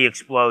the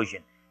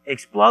explosion.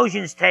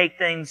 Explosions take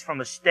things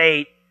from a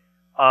state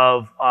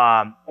of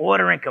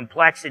order and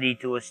complexity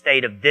to a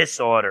state of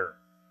disorder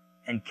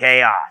and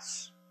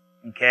chaos.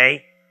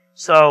 Okay?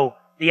 So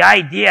the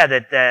idea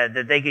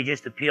that they could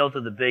just appeal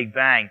to the Big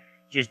Bang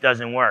just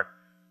doesn't work.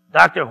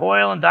 Dr.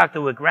 Hoyle and Dr.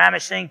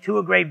 Wickramasinghe, two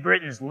of Great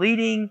Britain's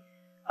leading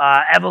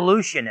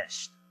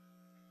evolutionists,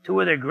 two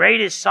of their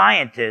greatest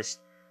scientists,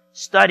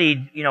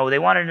 studied, they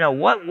wanted to know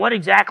what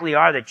exactly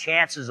are the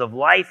chances of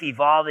life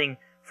evolving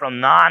from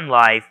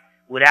non-life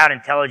without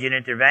intelligent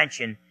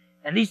intervention.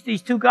 And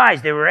these two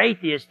guys, they were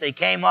atheists. They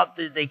came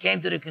to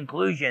the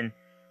conclusion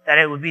that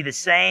it would be the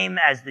same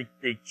as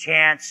the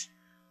chance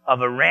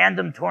of a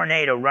random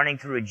tornado running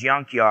through a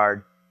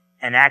junkyard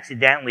and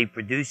accidentally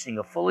producing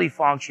a fully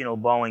functional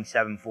Boeing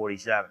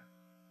 747.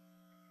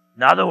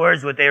 In other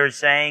words, what they were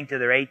saying to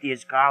their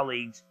atheist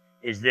colleagues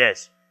is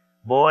this: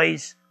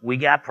 boys, we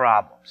got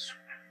problems.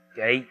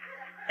 Okay?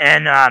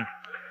 And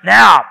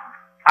now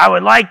I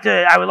would like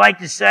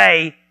to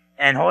say,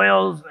 and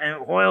Hoyles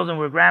and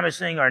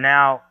Wergramising are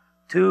now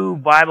two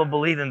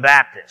Bible-believing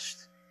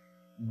Baptists,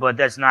 but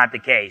that's not the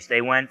case.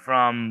 They went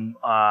from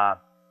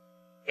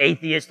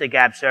atheistic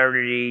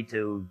absurdity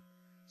to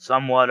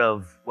somewhat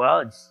of, well,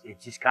 it's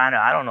just kind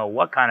of, I don't know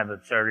what kind of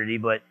absurdity,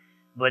 but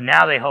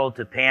now they hold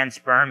to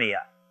panspermia.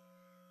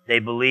 They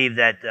believe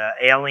that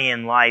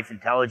alien life,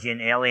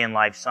 intelligent alien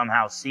life,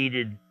 somehow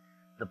seeded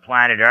the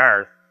planet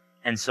Earth,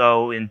 and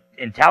so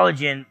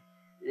intelligent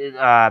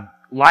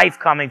life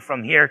coming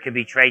from here could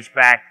be traced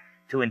back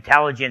to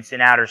intelligence in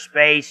outer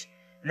space.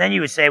 And then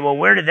you would say, well,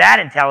 where did that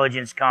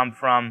intelligence come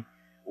from?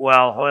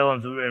 Well, Hoyle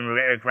and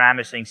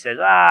Wergramising says,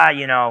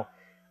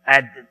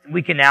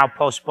 we can now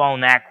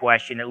postpone that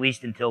question, at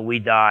least until we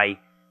die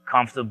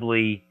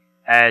comfortably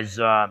as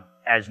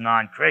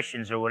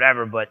non-Christians or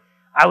whatever. But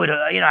I would,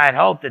 I'd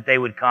hope that they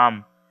would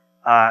come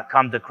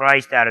to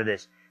Christ out of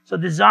this. So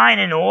design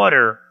and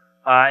order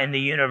in the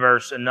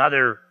universe,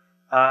 I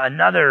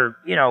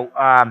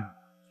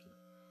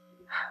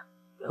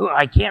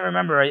can't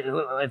remember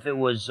if it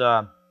was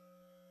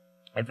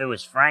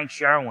Frank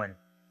Sherwin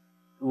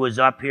who was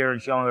up here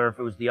and showing, or if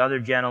it was the other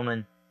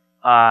gentleman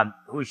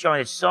who was showing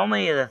that so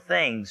many of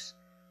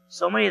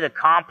the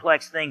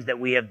complex things that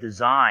we have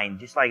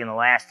designed, just like in the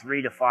last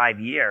 3 to 5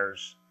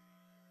 years,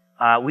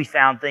 we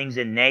found things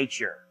in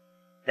nature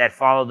that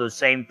follow those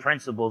same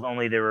principles,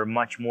 only they were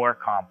much more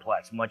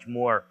complex, much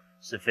more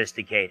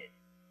sophisticated.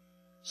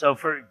 So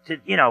for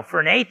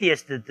an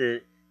atheist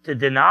to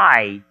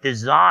deny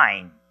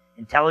design,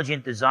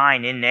 intelligent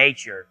design in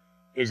nature,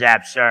 is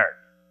absurd.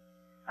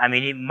 I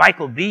mean,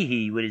 Michael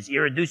Behe, with his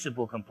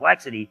irreducible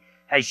complexity,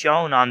 has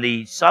shown on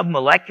the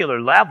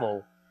submolecular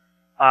level,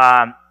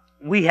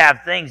 we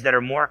have things that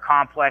are more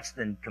complex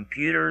than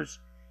computers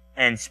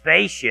and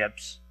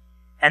spaceships,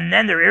 and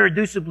then they're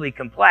irreducibly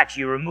complex.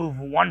 You remove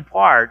one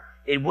part,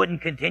 it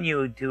wouldn't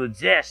continue to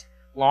exist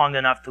long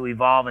enough to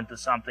evolve into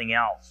something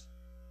else.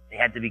 They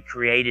had to be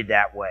created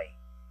that way.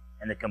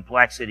 And the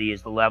complexity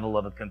is the level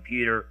of a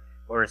computer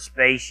or a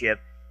spaceship.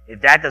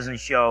 If that doesn't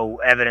show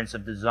evidence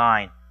of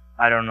design,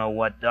 I don't know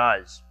what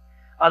does.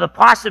 The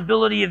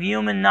possibility of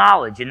human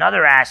knowledge,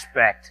 another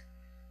aspect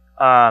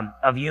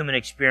of human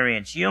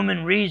experience,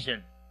 human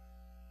reason.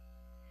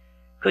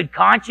 Could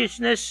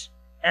consciousness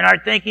and our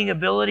thinking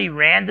ability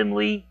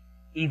randomly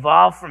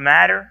evolve from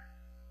matter?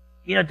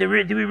 Do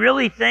we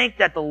really think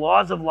that the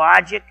laws of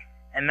logic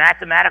and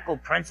mathematical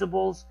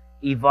principles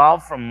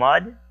evolved from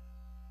mud?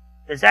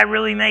 Does that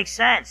really make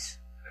sense?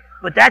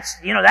 But that's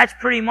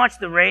pretty much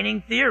the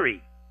reigning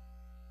theory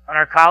on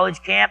our college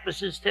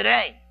campuses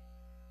today.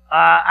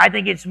 I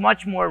think it's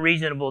much more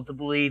reasonable to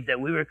believe that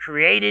we were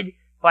created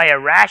by a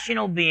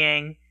rational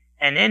being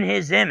and in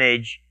his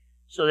image,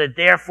 so that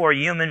therefore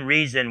human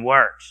reason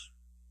works.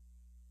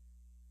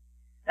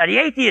 Now the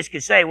atheist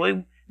could say,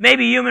 well,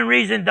 maybe human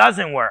reason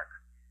doesn't work.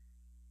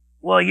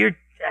 Well,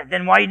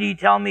 then why do you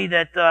tell me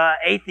that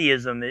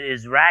atheism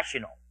is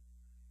rational?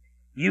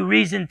 You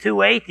reason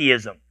to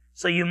atheism,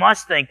 so you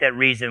must think that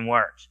reason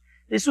works.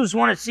 This was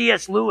one of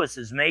C.S.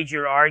 Lewis's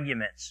major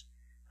arguments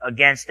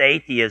against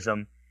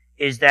atheism,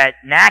 is that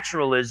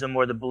naturalism,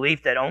 or the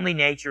belief that only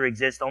nature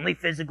exists, only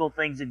physical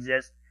things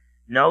exist,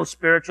 no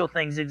spiritual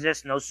things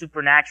exist, no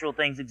supernatural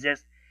things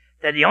exist,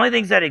 that the only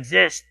things that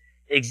exist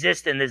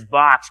in this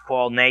box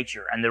called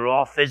nature, and they're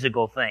all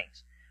physical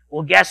things.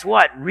 Well, guess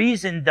what?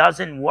 Reason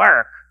doesn't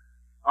work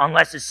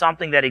unless it's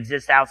something that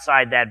exists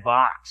outside that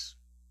box.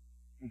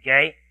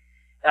 Okay?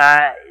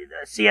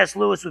 C.S.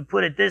 Lewis would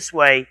put it this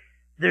way: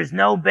 there's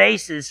no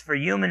basis for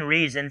human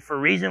reason, for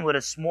reason with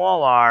a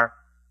small r,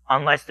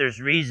 unless there's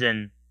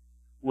reason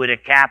with a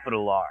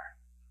capital R.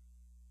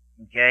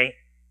 Okay?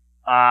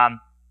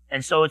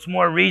 And so it's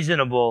more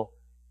reasonable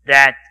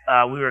that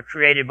we were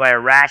created by a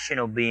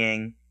rational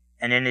being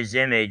and in his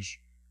image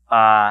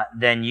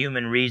than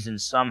human reason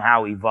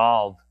somehow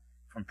evolved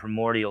from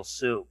primordial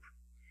soup.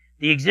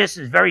 The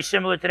existence, very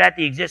similar to that,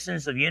 the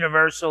existence of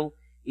universal,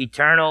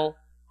 eternal,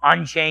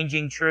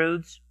 unchanging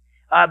truths.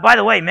 By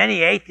the way,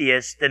 many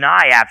atheists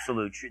deny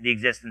the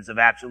existence of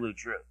absolute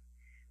truth.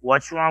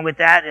 What's wrong with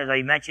that? As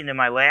I mentioned in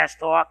my last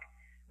talk,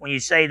 when you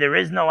say there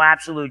is no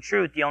absolute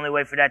truth, the only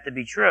way for that to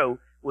be true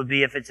would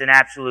be if it's an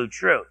absolute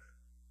truth.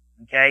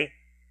 Okay?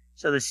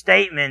 So the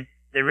statement,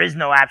 there is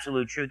no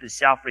absolute truth, is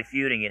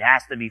self-refuting. It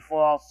has to be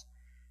false.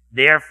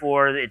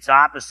 Therefore, its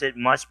opposite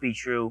must be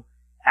true.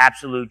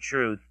 Absolute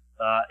truth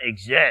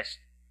exists.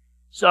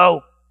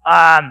 So,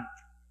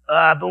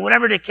 but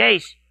whatever the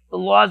case, the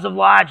laws of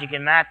logic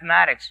and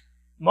mathematics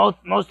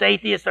Most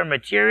atheists are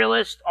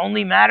materialists.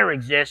 Only matter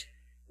exists.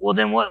 Well,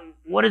 then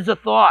what is a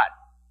thought?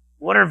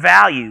 What are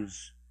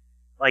values?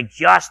 Like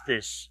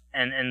justice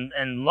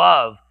and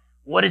love.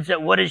 What is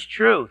it? What is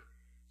truth?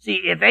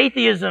 See, if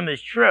atheism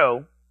is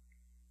true,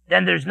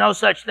 then there's no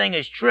such thing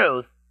as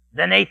truth.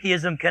 Then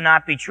atheism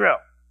cannot be true.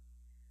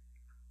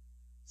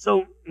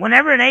 So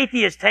whenever an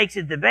atheist takes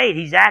a debate,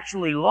 he's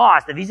actually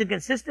lost. If he's a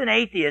consistent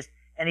atheist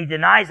and he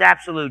denies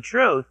absolute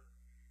truth,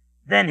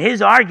 then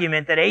his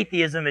argument that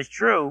atheism is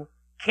true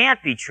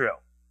can't be true.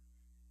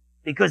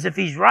 Because if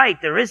he's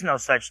right, there is no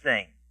such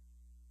thing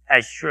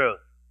as truth.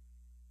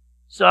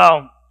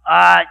 So,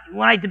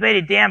 when I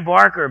debated Dan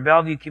Barker at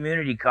Bellevue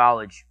Community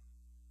College,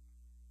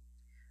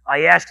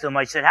 I asked him,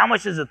 I said, how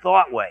much does a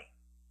thought weigh?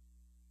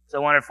 So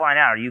I wanted to find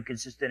out, are you a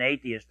consistent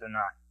atheist or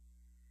not?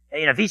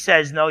 And, if he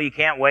says, no, you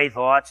can't weigh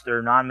thoughts,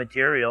 they're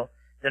non-material,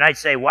 then I'd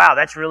say, wow,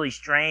 that's really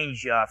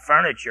strange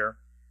furniture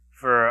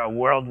for a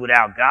world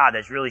without God.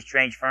 That's really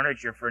strange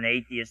furniture for an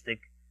atheistic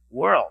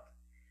world.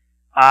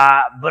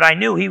 But I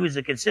knew he was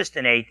a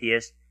consistent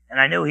atheist, and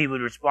I knew he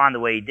would respond the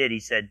way he did. He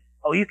said,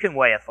 oh, you can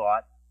weigh a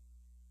thought.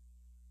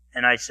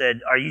 And I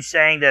said, are you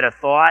saying that a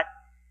thought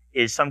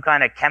is some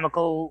kind of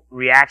chemical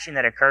reaction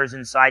that occurs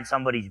inside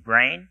somebody's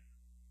brain?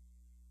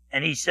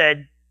 And he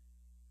said,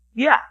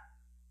 yeah.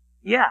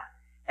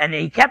 And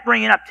he kept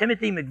bringing up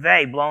Timothy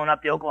McVeigh blowing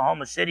up the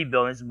Oklahoma City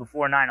buildings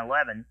before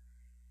 9/11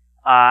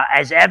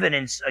 as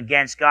evidence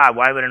against God.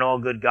 Why would an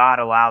all-good God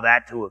allow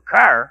that to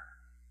occur?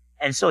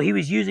 And so he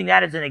was using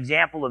that as an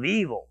example of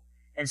evil.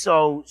 And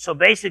so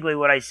basically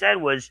what I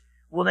said was,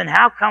 well, then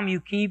how come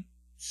you keep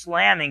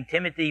slamming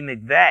Timothy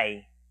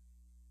McVeigh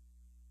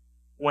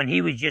when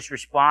he was just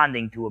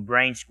responding to a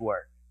brain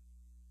squirt?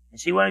 And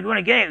see, what I'm going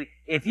to get,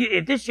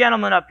 if this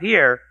gentleman up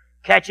here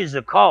catches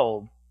a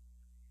cold,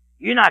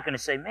 you're not going to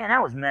say, man,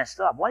 that was messed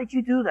up. Why did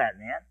you do that,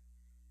 man?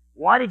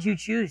 Why did you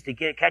choose to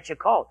catch a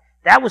cold?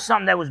 That was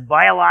something that was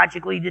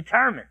biologically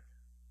determined.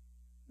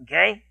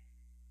 Okay?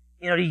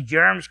 These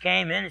germs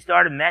came in and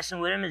started messing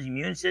with him. His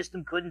immune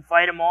system couldn't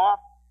fight them off.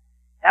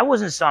 That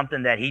wasn't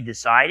something that he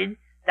decided.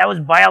 That was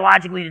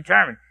biologically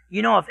determined.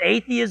 If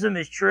atheism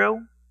is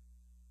true,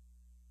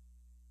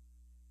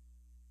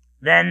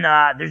 then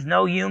there's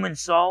no human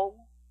soul.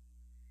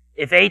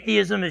 If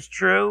atheism is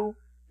true,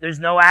 there's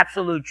no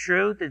absolute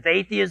truth. If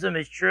atheism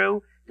is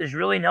true, there's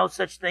really no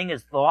such thing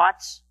as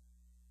thoughts.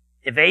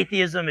 If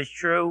atheism is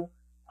true,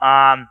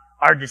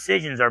 our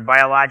decisions are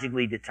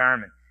biologically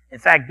determined. In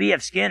fact,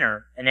 B.F.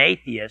 Skinner, an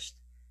atheist,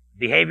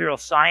 behavioral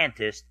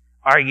scientist,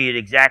 argued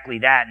exactly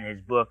that in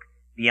his book,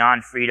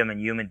 Beyond Freedom and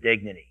Human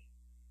Dignity.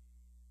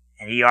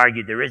 And he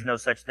argued there is no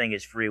such thing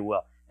as free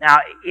will. Now,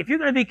 if you're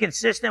going to be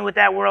consistent with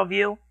that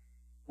worldview,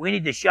 we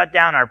need to shut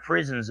down our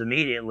prisons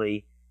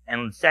immediately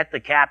and set the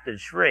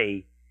captives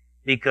free,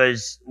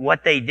 because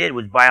what they did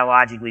was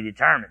biologically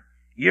determined.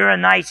 You're a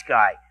nice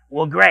guy.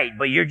 Well, great,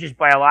 but you're just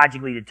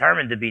biologically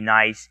determined to be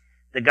nice.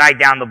 The guy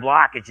down the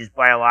block is just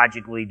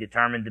biologically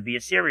determined to be a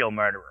serial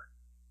murderer.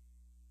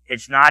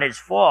 It's not his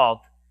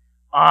fault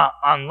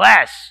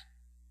unless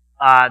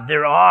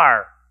there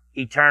are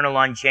eternal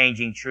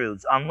unchanging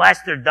truths,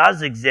 unless there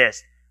does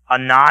exist a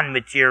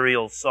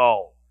non-material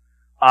soul,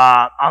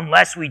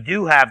 unless we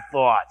do have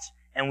thoughts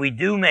and we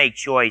do make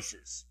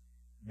choices.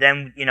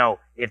 Then,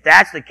 if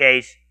that's the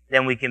case,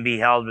 then we can be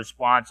held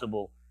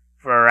responsible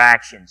for our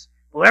actions.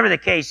 But whatever the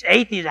case,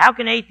 how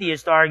can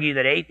atheists argue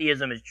that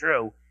atheism is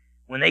true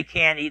when they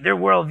can't, their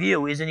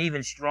worldview isn't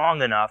even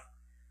strong enough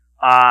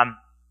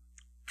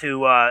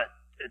to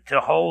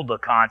hold a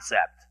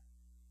concept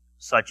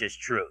such as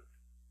truth?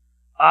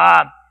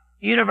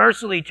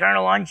 Universal,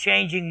 eternal,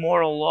 unchanging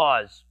moral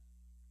laws.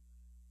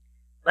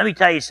 Let me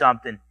tell you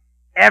something.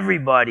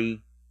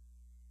 Everybody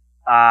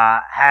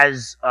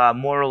has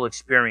moral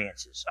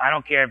experiences. I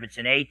don't care if it's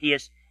an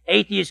atheist.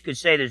 Atheists could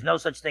say there's no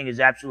such thing as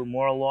absolute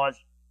moral laws,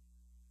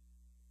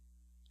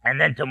 and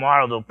then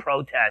tomorrow they'll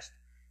protest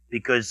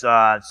because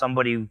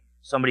somebody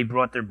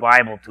brought their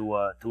Bible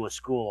to a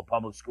school, a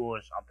public school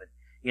or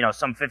something.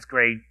 Some fifth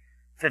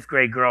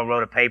grade girl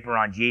wrote a paper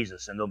on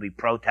Jesus, and they'll be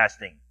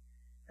protesting,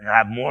 and they'll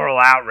have moral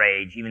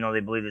outrage, even though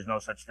they believe there's no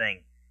such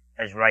thing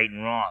as right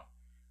and wrong.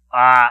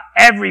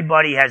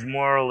 Everybody has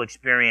moral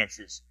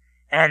experiences,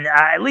 and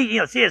at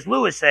least C.S.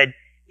 Lewis said,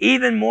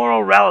 even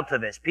moral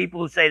relativists, people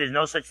who say there's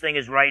no such thing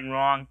as right and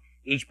wrong,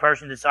 each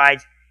person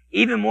decides,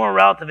 even moral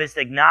relativists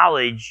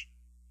acknowledge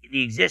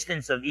the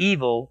existence of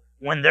evil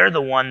when they're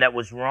the one that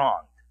was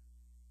wronged.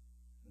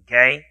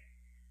 Okay?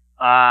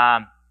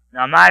 Now,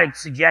 I'm not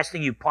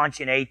suggesting you punch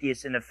an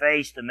atheist in the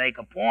face to make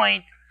a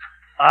point,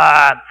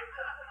 but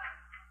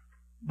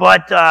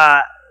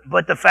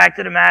the fact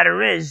of the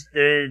matter is,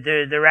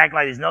 they're acting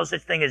like there's no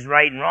such thing as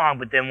right and wrong,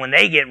 but then when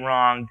they get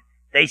wronged,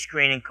 they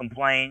scream and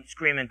complain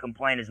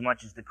as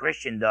much as the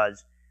Christian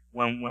does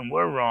when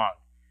we're wrong.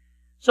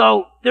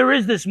 So there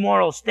is this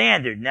moral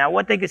standard. Now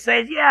what they could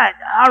say is, yeah,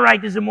 all right,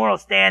 there's a moral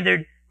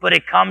standard, but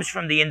it comes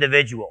from the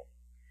individual.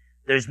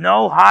 There's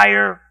no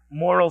higher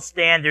moral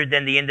standard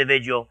than the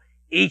individual.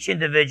 Each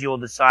individual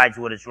decides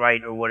what is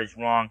right or what is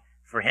wrong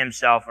for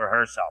himself or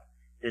herself.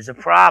 There's a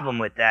problem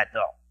with that,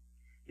 though,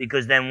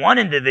 because then one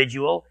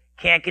individual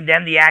can't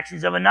condemn the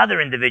actions of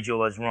another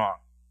individual as wrong.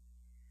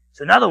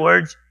 So in other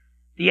words,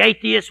 the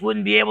atheist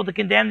wouldn't be able to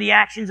condemn the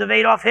actions of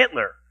Adolf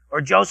Hitler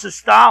or Joseph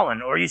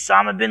Stalin or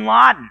Osama bin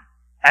Laden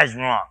as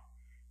wrong.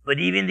 But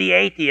even the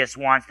atheist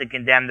wants to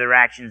condemn their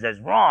actions as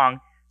wrong,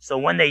 so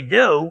when they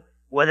do,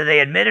 whether they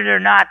admit it or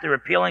not, they're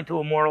appealing to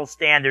a moral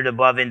standard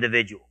above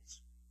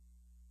individuals.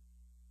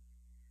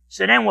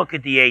 So then what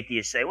could the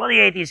atheist say? Well, the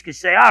atheist could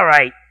say, all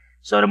right,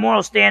 so the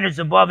moral standard's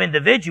above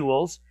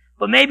individuals,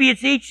 but maybe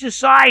it's each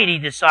society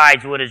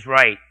decides what is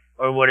right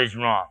or what is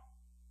wrong.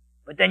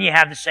 But then you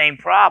have the same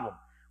problem.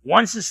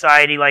 One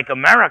society, like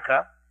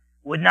America,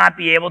 would not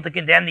be able to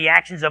condemn the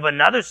actions of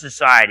another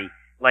society,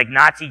 like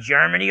Nazi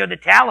Germany or the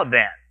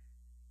Taliban,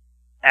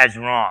 as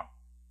wrong.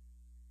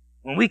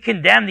 When we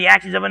condemn the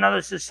actions of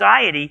another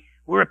society,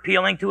 we're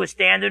appealing to a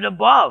standard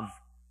above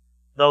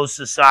those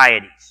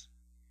societies.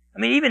 I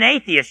mean, even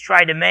atheists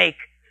try to make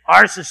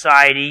our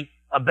society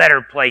a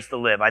better place to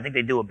live. I think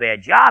they do a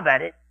bad job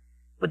at it,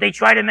 but they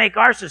try to make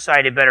our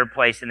society a better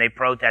place and they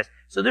protest.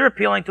 So they're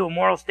appealing to a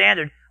moral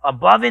standard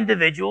above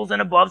individuals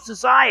and above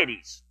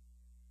societies.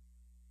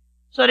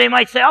 So they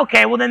might say,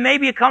 okay, well then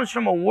maybe it comes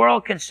from a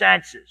world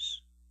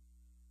consensus.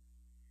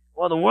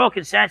 Well, the world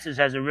consensus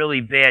has a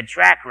really bad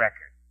track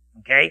record,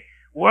 okay?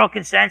 World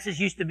consensus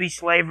used to be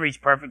slavery is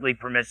perfectly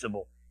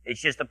permissible.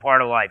 It's just a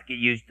part of life. Get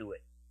used to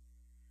it.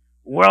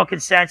 World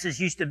consensus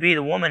used to be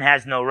the woman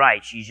has no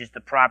rights. She's just the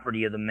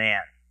property of the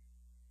man.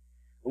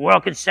 The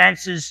world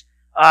consensus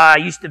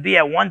used to be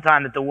at one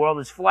time that the world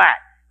is flat.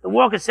 The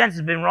world consensus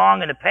has been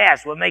wrong in the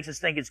past. What makes us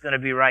think it's going to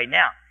be right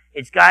now?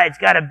 It's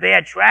got a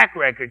bad track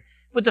record.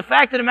 But the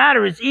fact of the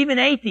matter is, even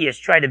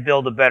atheists try to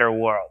build a better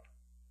world.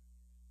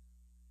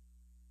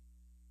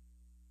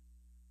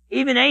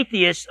 Even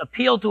atheists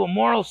appeal to a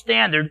moral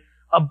standard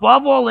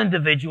above all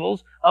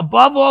individuals,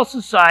 above all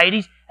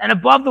societies, and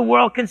above the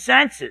world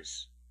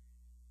consensus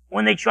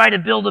when they try to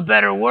build a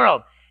better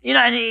world. You know,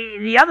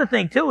 and the other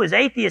thing, too, is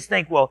atheists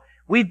think, well,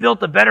 we've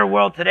built a better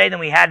world today than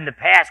we had in the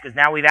past because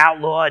now we've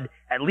outlawed,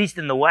 at least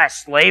in the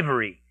West,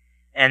 slavery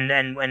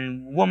and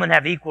women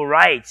have equal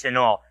rights and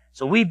all.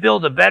 So we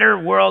build a better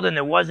world than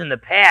there was in the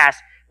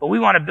past, but we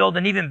want to build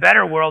an even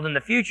better world in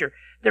the future.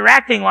 They're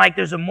acting like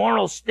there's a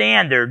moral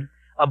standard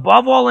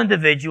above all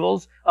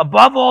individuals,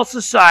 above all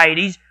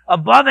societies,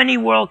 above any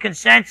world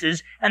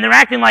consensus, and they're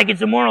acting like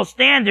it's a moral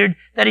standard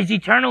that is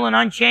eternal and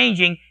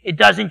unchanging. It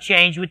doesn't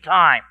change with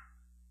time.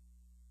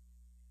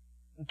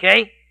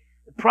 Okay?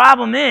 The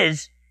problem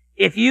is,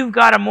 if you've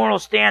got a moral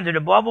standard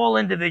above all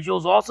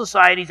individuals, all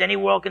societies, any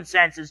world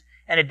consensus,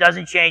 and it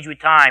doesn't change with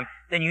time,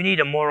 then you need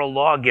a moral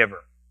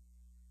lawgiver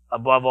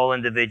above all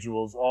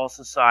individuals, all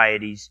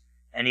societies,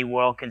 any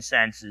world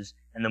consensus,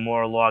 and the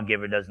moral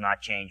lawgiver does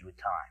not change with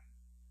time.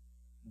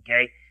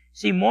 Okay?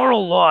 See,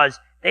 moral laws,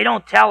 they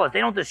don't tell us, they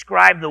don't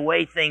describe the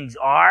way things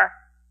are.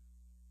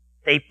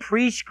 They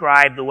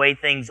prescribe the way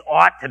things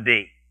ought to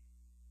be.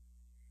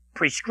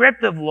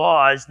 Prescriptive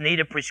laws need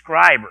a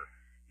prescriber.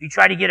 If you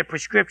try to get a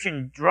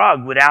prescription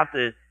drug without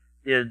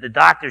the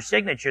doctor's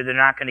signature, they're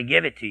not going to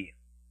give it to you.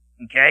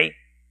 Okay?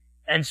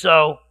 And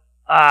so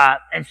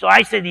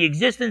I say the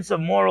existence of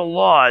moral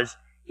laws,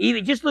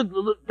 even just look,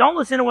 don't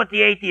listen to what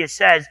the atheist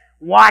says,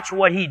 watch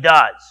what he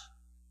does.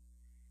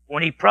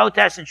 When he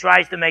protests and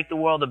tries to make the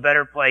world a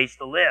better place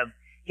to live,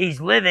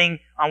 he's living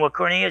on what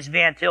Cornelius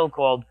Van Til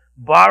called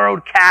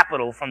borrowed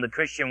capital from the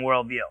Christian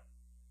worldview.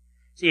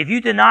 See, if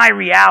you deny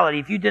reality,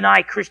 if you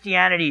deny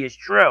Christianity is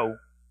true,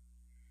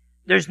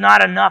 there's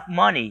not enough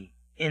money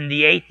in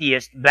the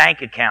atheist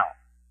bank account.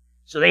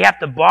 So they have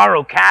to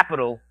borrow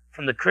capital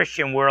from the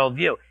Christian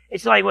worldview.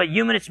 It's like what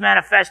Humanist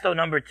Manifesto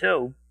number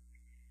 2.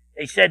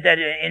 They said that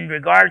in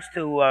regards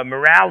to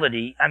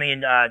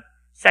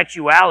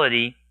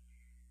sexuality,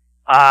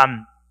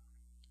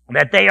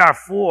 that they are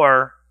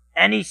for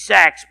any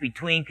sex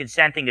between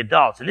consenting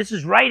adults. And this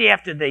is right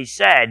after they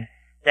said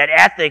that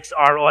ethics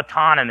are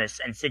autonomous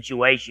and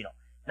situational.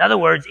 In other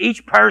words,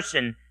 each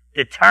person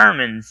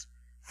determines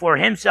for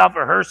himself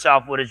or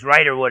herself what is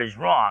right or what is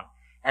wrong.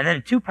 And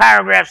then 2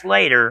 paragraphs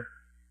later,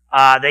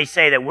 they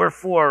say that we're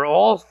for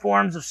all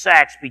forms of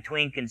sex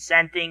between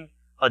consenting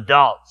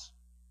adults.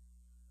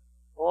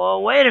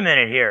 Well, wait a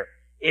minute here.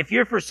 If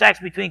you're for sex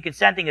between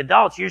consenting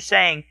adults, you're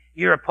saying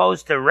you're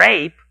opposed to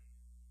rape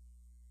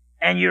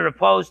and you're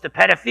opposed to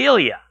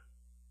pedophilia.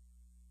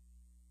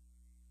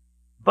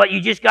 But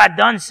you just got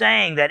done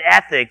saying that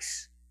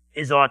ethics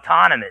is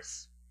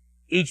autonomous.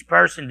 Each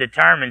person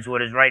determines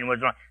what is right and what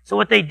is wrong. So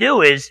what they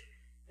do is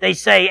they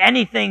say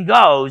anything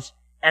goes,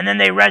 and then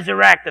they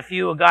resurrect a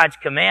few of God's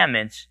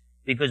commandments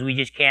because we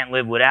just can't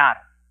live without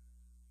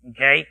them.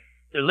 Okay?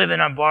 They're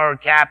living on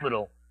borrowed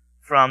capital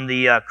from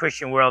the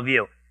Christian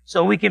worldview.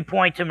 So we can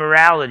point to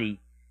morality,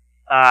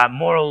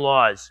 moral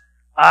laws.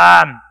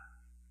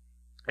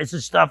 This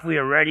is stuff we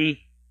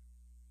already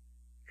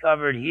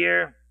covered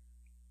here.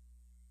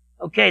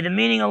 Okay, the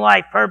meaning of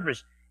life,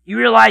 purpose. You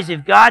realize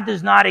if God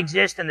does not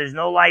exist and there's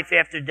no life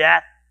after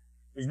death,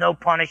 there's no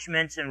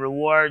punishments and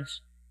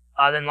rewards,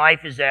 then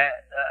life is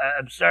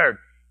absurd.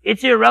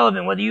 It's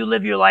irrelevant whether you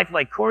live your life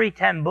like Corrie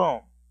ten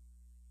Boom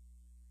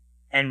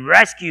and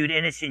rescued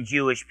innocent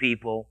Jewish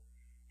people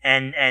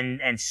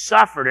and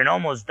suffered and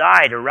almost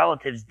died. Her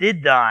relatives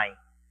did die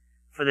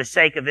for the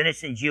sake of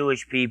innocent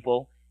Jewish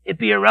people. It'd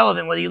be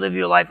irrelevant whether you live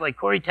your life like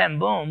Corrie ten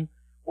Boom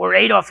or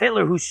Adolf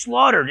Hitler, who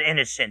slaughtered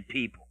innocent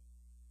people.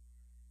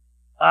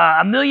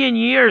 1,000,000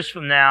 years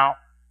from now,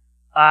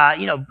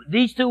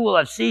 these two will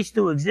have ceased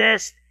to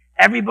exist.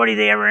 Everybody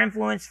they ever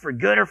influenced, for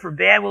good or for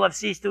bad, will have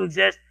ceased to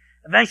exist.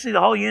 Eventually the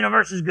whole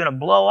universe is going to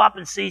blow up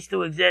and cease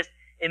to exist.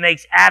 It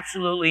makes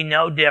absolutely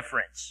no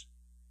difference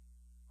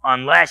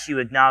unless you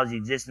acknowledge the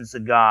existence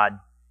of God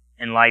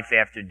and life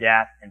after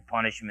death and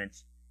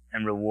punishments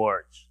and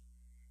rewards.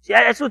 See,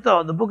 that's what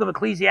the book of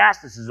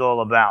Ecclesiastes is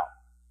all about.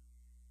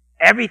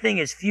 Everything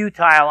is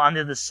futile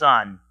under the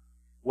sun,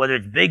 whether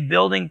it's big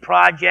building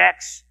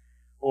projects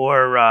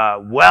or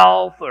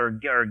wealth or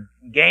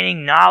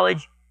gaining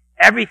knowledge.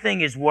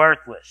 Everything is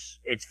worthless.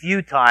 It's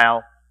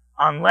futile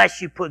unless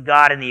you put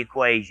God in the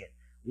equation.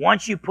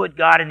 Once you put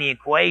God in the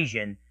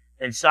equation,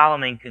 then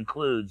Solomon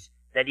concludes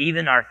that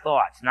even our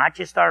thoughts, not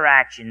just our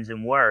actions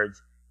and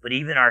words, but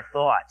even our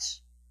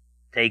thoughts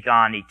take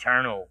on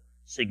eternal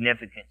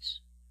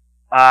significance.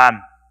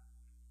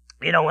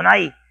 When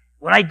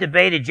I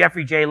debated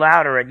Jeffrey J.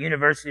 Lauder at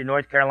University of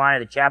North Carolina,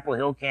 the Chapel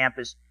Hill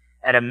campus,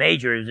 at a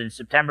major, it was in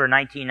September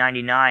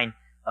 1999,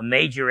 a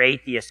major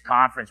atheist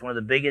conference, one of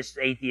the biggest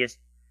atheist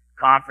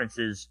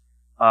conferences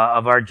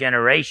of our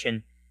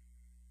generation.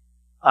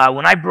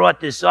 When I brought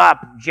this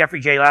up, Jeffrey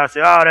J. Lauder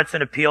said, "Oh, that's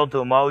an appeal to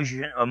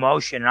emotion."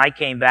 And I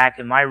came back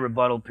in my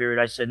rebuttal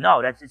period. I said, "No,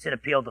 it's an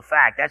appeal to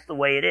fact. That's the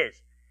way it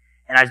is."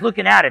 And I was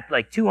looking at it,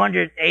 like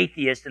 200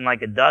 atheists and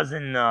like a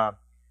dozen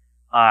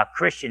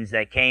Christians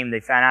that came. They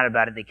found out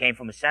about it. They came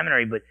from a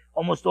seminary, but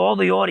almost all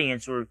the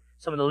audience were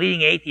some of the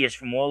leading atheists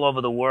from all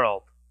over the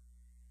world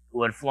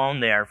who had flown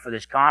there for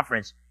this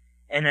conference.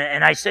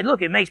 And I said,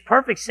 "Look, it makes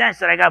perfect sense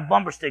that I got a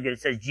bumper sticker that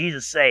says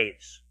Jesus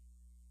saves,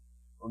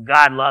 or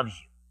God loves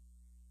you.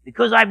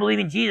 Because I believe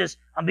in Jesus,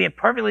 I'm being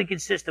perfectly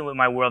consistent with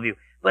my worldview.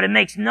 But it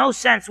makes no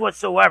sense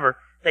whatsoever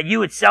that you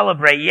would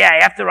celebrate,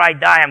 after I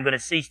die, I'm going to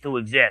cease to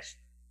exist.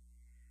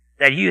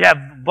 That you'd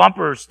have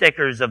bumper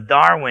stickers of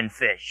Darwin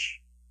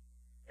fish.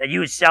 That you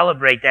would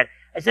celebrate that."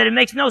 I said, it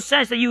makes no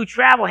sense that you would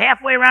travel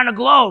halfway around the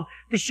globe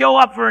to show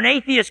up for an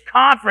atheist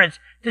conference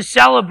to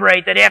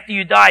celebrate that after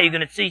you die, you're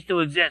going to cease to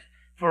exist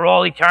for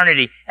all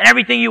eternity. And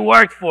everything you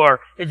worked for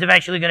is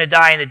eventually going to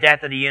die in the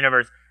death of the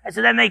universe. I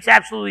said, that makes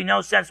absolutely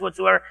no sense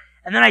whatsoever.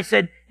 And then I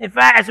said, in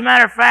fact, as a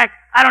matter of fact,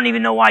 I don't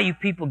even know why you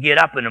people get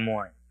up in the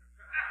morning.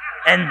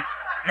 And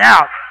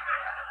now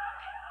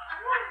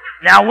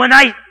when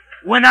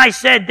I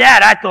said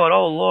that, I thought,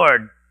 oh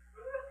Lord,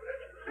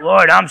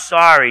 I'm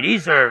sorry.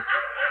 These are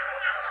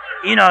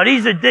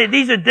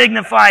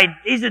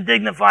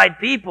dignified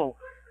people.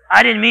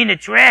 I didn't mean to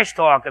trash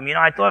talk them.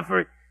 I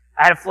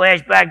had a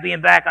flashback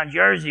being back on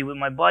Jersey with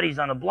my buddies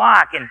on the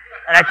block, and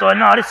I thought,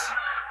 no, this,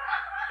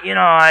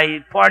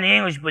 pardon the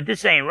English, but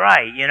this ain't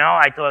right.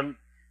 I thought,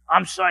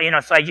 I'm sorry,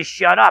 so I just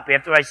shut up.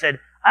 After I said,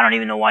 I don't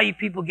even know why you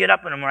people get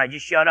up in the morning, I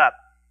just shut up.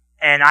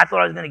 And I thought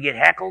I was going to get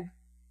heckled,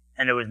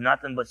 and there was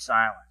nothing but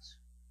silence.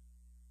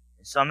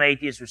 And some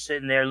atheists were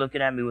sitting there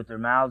looking at me with their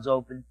mouths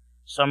open.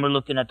 Some were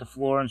looking at the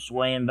floor and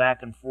swaying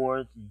back and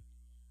forth. And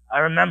I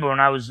remember when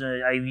they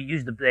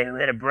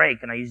had a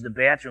break, and I used the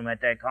bathroom at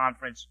that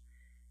conference.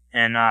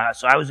 And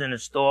so I was in a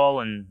stall,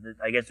 and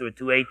I guess there were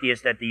two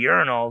atheists at the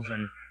urinals,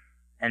 and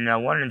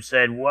one of them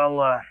said, well,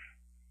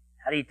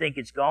 how do you think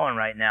it's going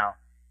right now?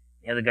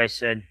 The other guy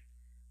said,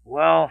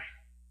 well,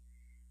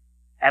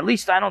 at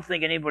least I don't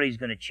think anybody's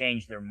going to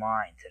change their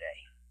mind today.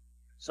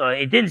 So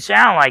it didn't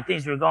sound like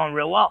things were going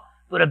real well.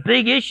 But a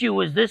big issue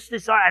was this,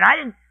 and I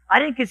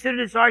didn't consider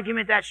this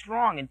argument that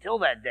strong until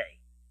that day.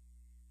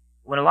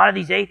 When a lot of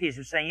these atheists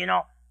were saying,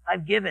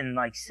 I've given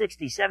like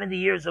 60, 70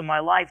 years of my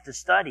life to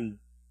study,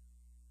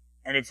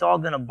 and it's all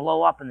going to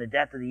blow up in the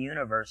death of the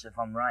universe if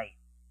I'm right.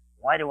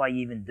 Why do I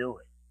even do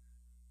it?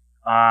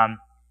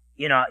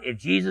 If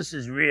Jesus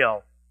is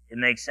real, it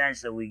makes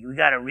sense that we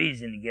got a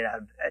reason to get out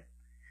of bed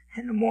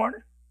in the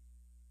morning.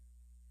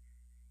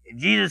 If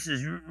Jesus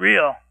is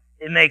real,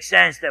 it makes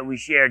sense that we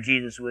share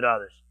Jesus with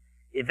others.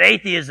 If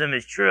atheism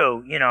is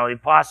true, the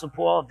Apostle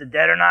Paul, if the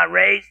dead are not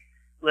raised,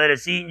 let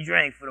us eat and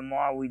drink, for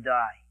tomorrow we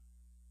die.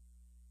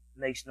 It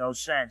makes no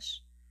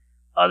sense.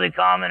 Other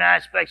common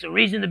aspects, a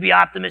reason to be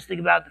optimistic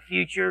about the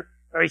future,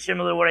 very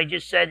similar to what I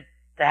just said,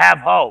 to have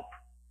hope.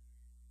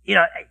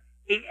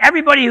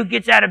 Everybody who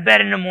gets out of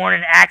bed in the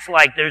morning acts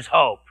like there's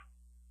hope.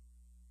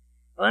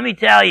 But let me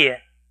tell you,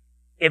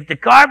 if the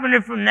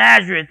carpenter from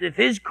Nazareth, if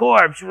his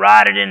corpse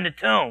rotted in the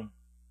tomb,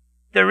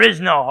 there is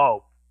no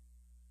hope.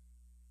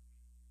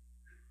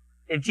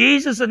 If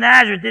Jesus of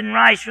Nazareth didn't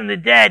rise from the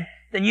dead,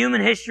 then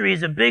human history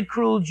is a big,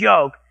 cruel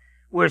joke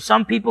where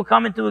some people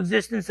come into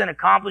existence and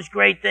accomplish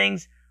great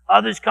things,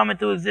 others come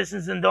into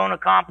existence and don't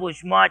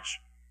accomplish much,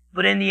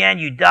 but in the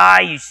end you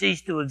die, you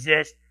cease to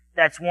exist.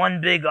 That's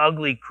one big,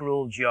 ugly,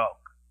 cruel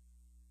joke.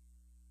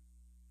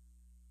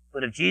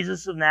 But if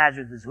Jesus of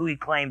Nazareth is who he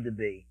claimed to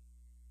be,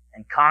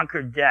 and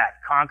conquered death,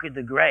 conquered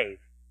the grave,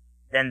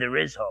 then there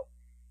is hope.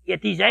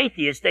 Yet these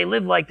atheists, they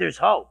live like there's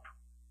hope.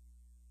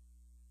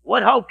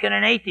 What hope can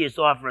an atheist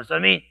offer us? I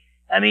mean,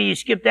 you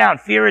skip down,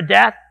 fear of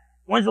death.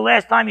 When's the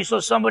last time you saw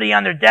somebody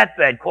on their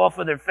deathbed call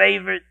for their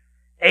favorite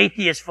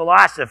atheist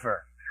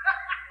philosopher?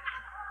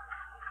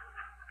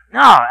 No,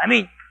 I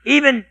mean,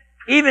 even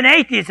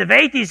atheists, if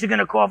atheists are going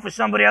to call for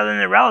somebody other than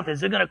their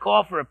relatives, they're going to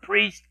call for a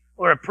priest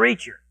or a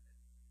preacher.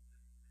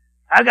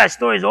 I've got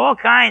stories, all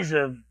kinds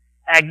of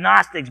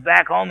agnostics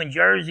back home in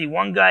Jersey.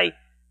 One guy,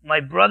 my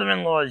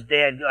brother-in-law's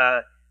dad,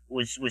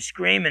 was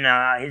screaming,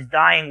 his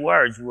dying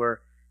words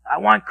were, I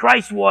want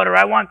Christ water,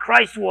 I want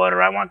Christ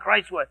water, I want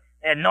Christ water.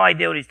 They had no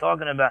idea what he's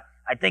talking about.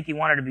 I think he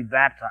wanted to be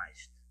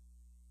baptized.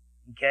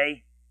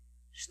 Okay?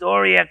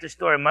 Story after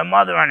story. My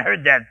mother on her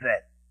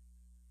deathbed,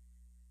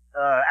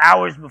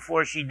 hours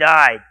before she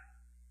died,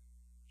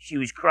 she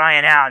was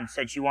crying out and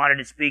said she wanted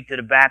to speak to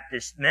the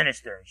Baptist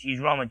minister. She's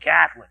Roman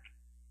Catholic.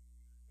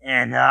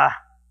 And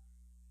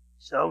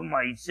so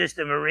my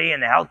sister Marie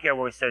and the healthcare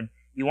worker said,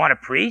 you want a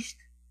priest?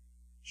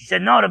 She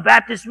said, no, the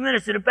Baptist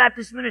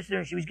minister.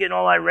 And she was getting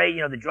all irate,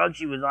 the drugs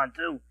she was on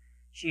too.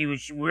 She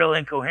was real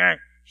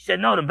incoherent. She said,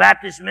 no, the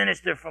Baptist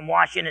minister from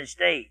Washington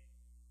State.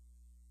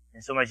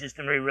 And so my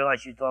sister Marie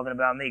realized she was talking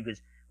about me,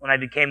 because when I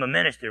became a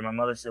minister, my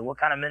mother said, what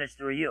kind of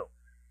minister are you?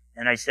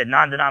 And I said,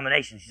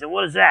 non-denomination. She said,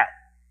 what is that?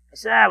 I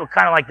said, we're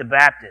kind of like the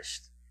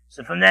Baptist.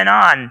 So from then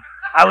on,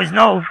 I was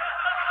no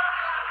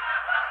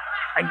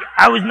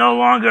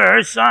longer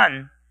her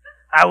son.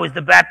 I was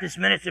the Baptist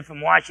minister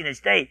from Washington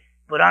State.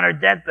 But on her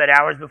deathbed,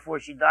 hours before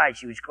she died,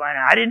 she was crying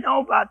out. I didn't know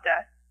about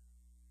that.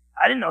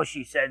 I didn't know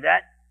she said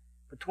that.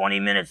 But 20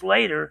 minutes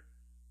later,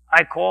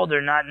 I called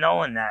her not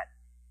knowing that.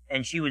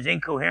 And she was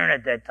incoherent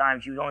at that time.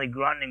 She was only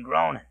grunting and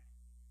groaning.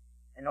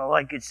 And all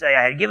I could say,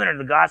 I had given her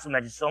the gospel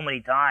message so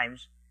many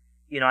times.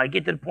 I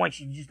get to the point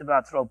she'd just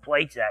about throw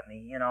plates at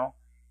me,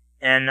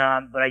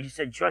 And, but I just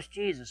said, trust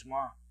Jesus,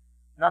 Ma.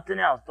 Nothing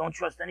else. Don't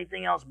trust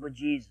anything else but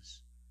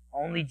Jesus.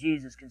 Only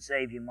Jesus can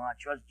save you, Ma.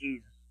 Trust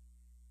Jesus.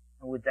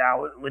 And within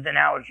an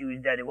hour, she was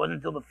dead. It wasn't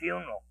until the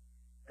funeral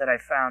that I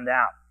found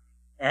out.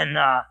 And,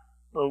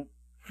 but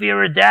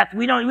fear of death,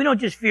 we don't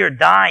just fear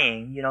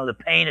dying, the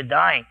pain of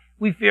dying.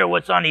 We fear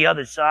what's on the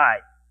other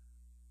side.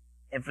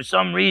 And for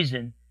some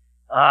reason,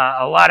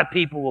 a lot of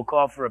people will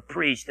call for a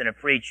priest and a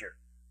preacher.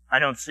 I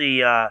don't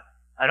see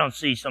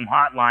some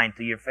hotline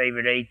to your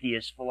favorite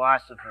atheist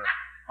philosopher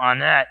on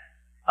that.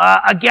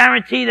 A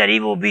guarantee that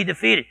evil will be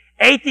defeated.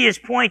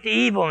 Atheists point to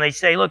evil and they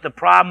say, look, the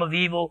problem of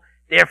evil,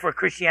 therefore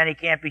Christianity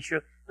can't be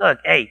true. Look,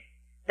 hey,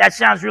 that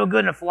sounds real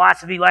good in a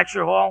philosophy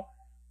lecture hall.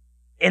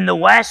 In the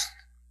West,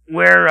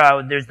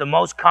 where there's the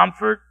most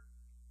comfort,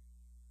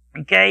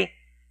 okay,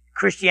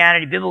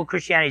 biblical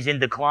Christianity is in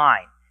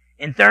decline.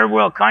 In third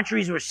world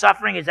countries where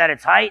suffering is at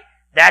its height,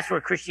 that's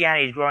where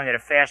Christianity is growing at a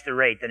faster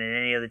rate than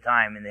at any other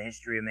time in the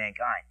history of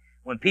mankind.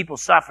 When people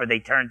suffer, they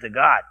turn to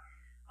God.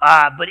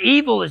 But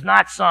evil is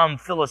not some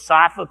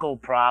philosophical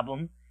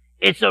problem.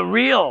 It's a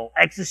real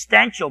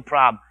existential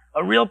problem,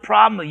 a real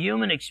problem of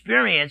human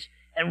experience,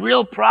 and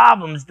real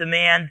problems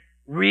demand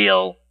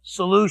real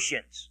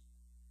solutions.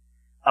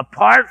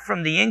 Apart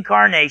from the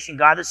incarnation,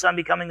 God the Son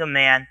becoming a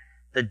man,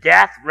 the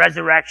death,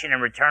 resurrection,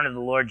 and return of the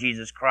Lord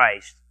Jesus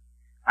Christ,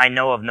 I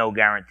know of no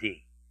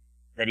guarantee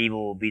that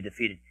evil will be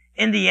defeated.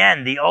 In the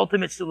end, the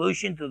ultimate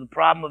solution to the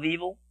problem of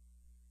evil,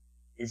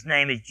 his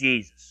name is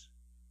Jesus.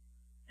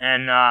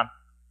 And,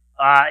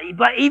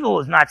 but evil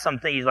is not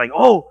something he's like,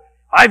 oh,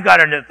 I've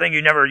got a thing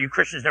you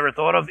Christians never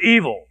thought of,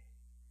 evil.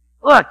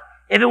 Look,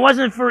 if it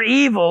wasn't for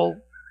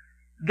evil,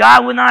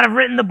 God would not have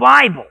written the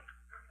Bible.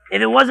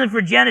 If it wasn't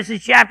for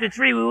Genesis chapter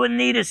 3, we wouldn't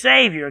need a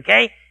Savior,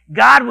 okay?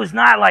 God was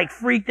not like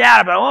freaked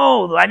out about,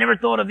 oh, I never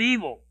thought of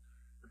evil.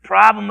 The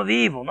problem of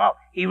evil. No,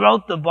 he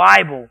wrote the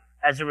Bible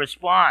as a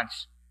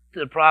response to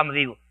the problem of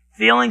evil.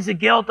 Feelings of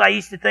guilt, I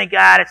used to think,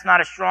 that's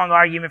not a strong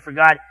argument for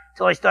God,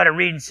 until I started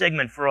reading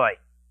Sigmund Freud.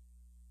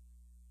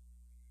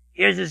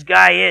 Here's this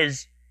guy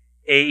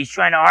he's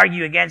trying to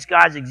argue against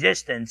God's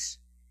existence,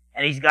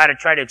 and he's got to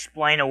try to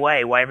explain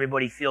away why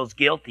everybody feels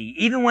guilty,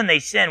 even when they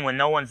sin, when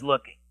no one's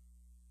looking.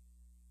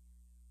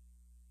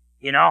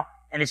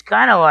 And it's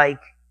kind of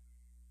like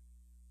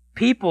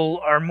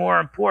people are more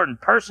important,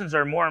 persons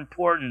are more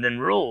important than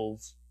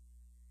rules.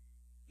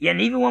 Yet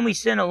even when we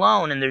sin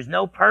alone and there's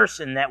no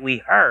person that we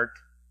hurt,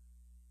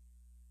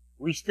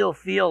 we still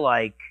feel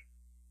like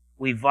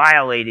we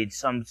violated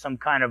some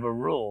kind of a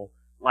rule,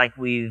 like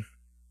we've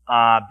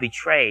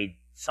betrayed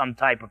some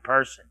type of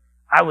person.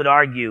 I would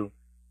argue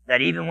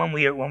that even when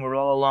we're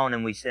all alone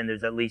and we sin,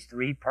 there's at least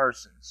three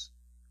persons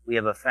we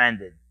have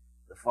offended: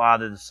 the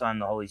Father, the Son,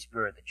 the Holy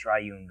Spirit, the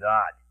triune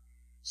God.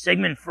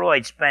 Sigmund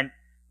Freud spent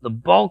the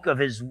bulk of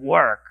his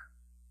work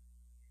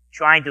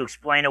trying to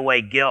explain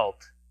away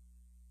guilt,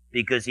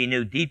 because he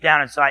knew deep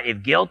down inside,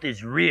 if guilt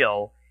is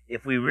real,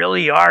 if we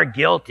really are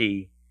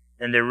guilty,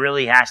 then there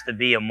really has to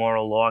be a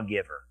moral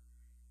lawgiver.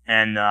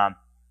 And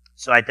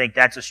so I think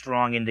that's a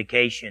strong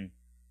indication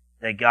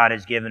that God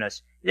has given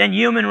us. Then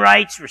human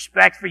rights,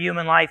 respect for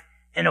human life.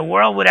 In a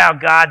world without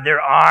God,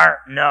 there are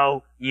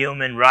no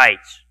human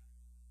rights.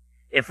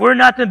 If we're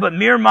nothing but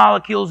mere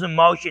molecules in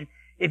motion,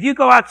 if you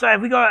go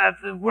outside, if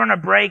we're on a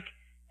break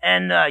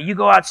and you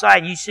go outside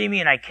and you see me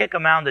and I kick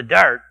him out in the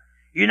dirt,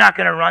 you're not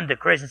going to run to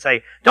Chris and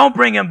say, don't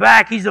bring him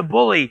back, he's a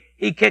bully,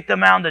 he kicked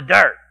him out in the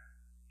dirt.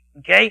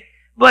 Okay?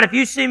 But if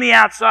you see me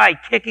outside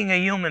kicking a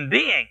human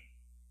being,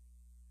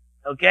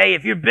 okay,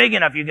 if you're big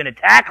enough, you're going to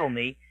tackle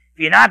me. If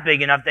you're not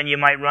big enough, then you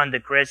might run to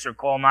Chris or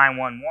call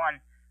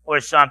 911 or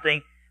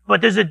something. But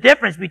there's a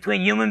difference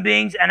between human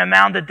beings and a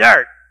mound of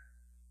dirt.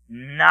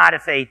 Not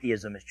if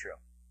atheism is true.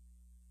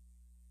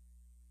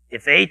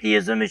 If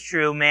atheism is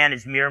true, man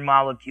is mere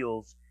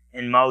molecules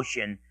in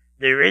motion.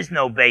 There is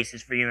no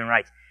basis for human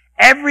rights.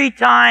 Every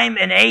time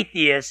an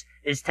atheist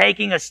is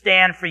taking a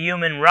stand for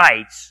human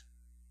rights,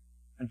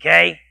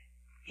 okay,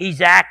 he's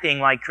acting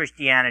like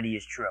Christianity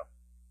is true.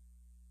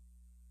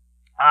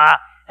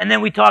 And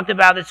then we talked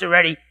about this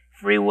already,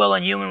 free will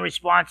and human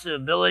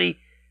responsibility,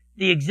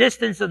 the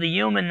existence of the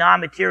human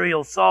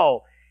non-material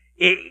soul.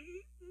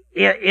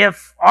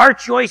 If our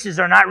choices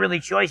are not really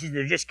choices,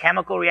 they're just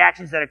chemical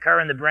reactions that occur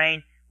in the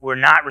brain, we're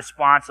not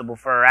responsible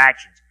for our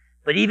actions.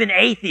 But even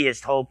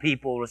atheists hold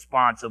people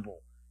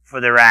responsible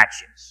for their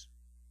actions.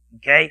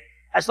 Okay?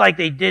 That's like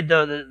they did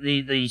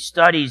the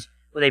studies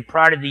where they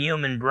prodded the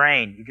human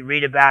brain. You can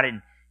read about it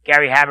in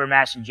Gary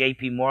Habermas and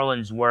J.P.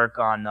 Moreland's work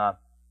on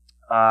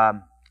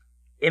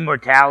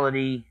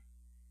immortality,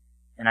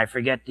 and I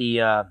forget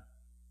the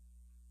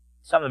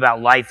something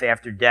about life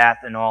after death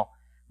and all.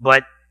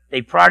 But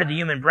they prodded the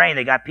human brain.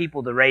 They got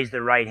people to raise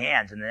their right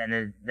hands,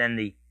 and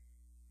then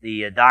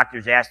the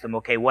doctors asked them,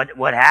 okay,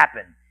 what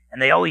happened?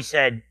 And they always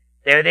said,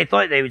 they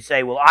thought they would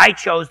say, well, I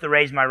chose to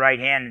raise my right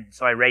hand,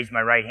 so I raised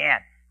my right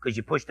hand, because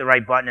you push the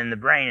right button in the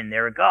brain, and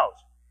there it goes.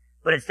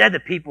 But instead, the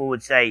people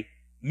would say,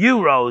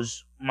 you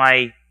rose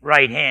my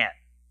right hand.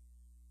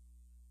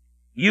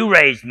 You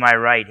raised my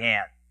right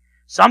hand.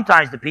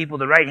 Sometimes the people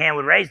the right hand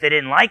would raise, they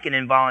didn't like an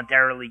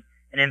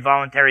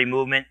involuntary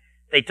movement.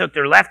 They took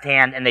their left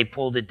hand and they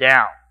pulled it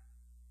down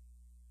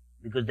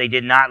because they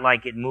did not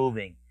like it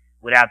moving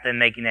without them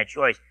making that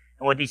choice.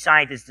 And what these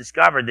scientists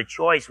discovered, the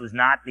choice was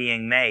not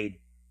being made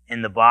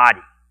in the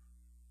body.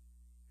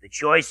 The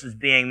choice was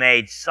being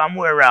made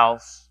somewhere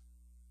else,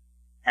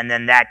 and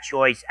then that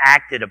choice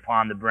acted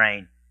upon the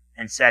brain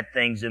and set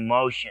things in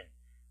motion.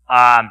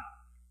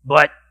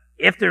 But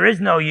if there is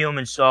no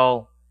human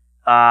soul,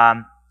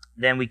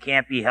 then we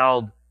can't be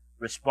held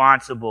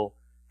responsible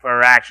for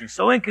our actions.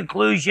 So in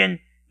conclusion,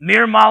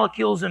 mere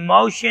molecules in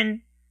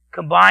motion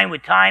combined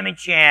with time and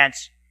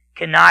chance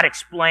cannot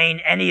explain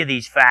any of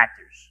these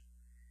factors.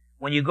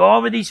 When you go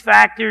over these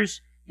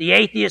factors, the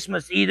atheist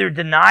must either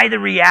deny the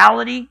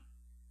reality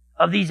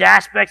of these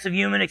aspects of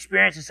human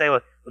experience and say,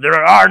 well,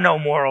 there are no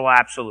moral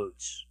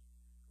absolutes.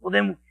 Well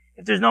then,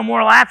 if there's no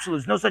moral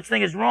absolutes, no such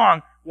thing as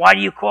wrong, why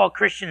do you call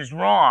Christians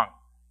wrong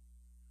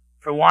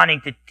for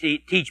wanting to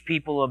teach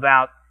people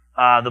about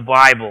the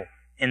Bible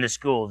in the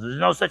schools? There's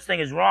no such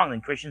thing as wrong,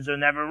 then Christians are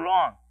never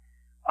wrong.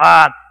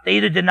 They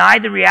either deny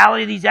the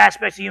reality of these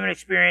aspects of human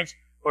experience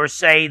or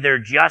say they're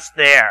just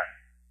there.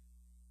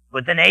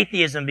 But then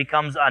atheism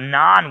becomes a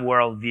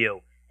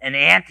non-worldview, an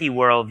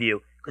anti-worldview,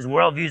 because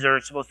worldviews are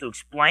supposed to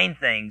explain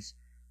things,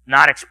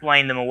 not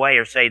explain them away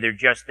or say they're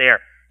just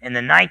there. In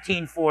the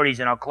 1940s,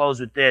 and I'll close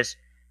with this,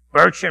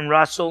 Bertrand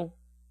Russell,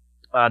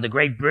 the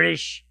great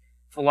British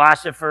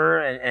philosopher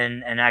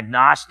and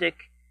agnostic,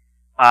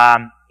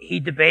 he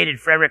debated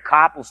Frederick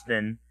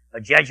Copleston, a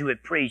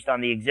Jesuit priest,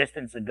 on the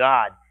existence of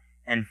God.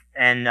 And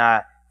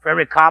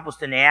Frederick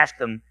Copleston asked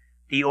him,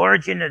 the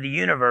origin of the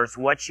universe,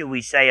 what should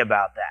we say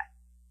about that?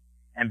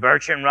 And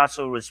Bertrand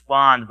Russell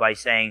responds by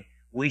saying,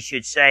 we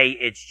should say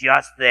it's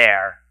just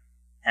there,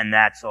 and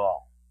that's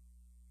all.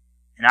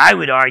 And I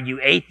would argue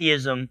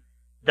atheism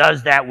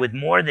does that with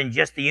more than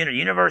just the universe. The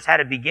universe had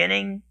a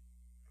beginning,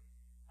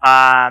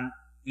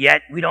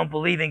 yet we don't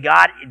believe in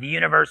God. The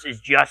universe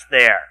is just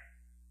there.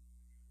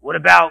 What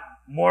about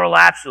moral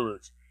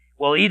absolutes?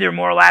 Well, either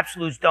moral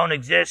absolutes don't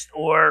exist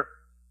or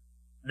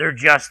they're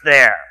just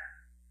there.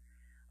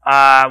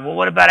 Well,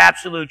 what about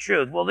absolute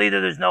truth? Well,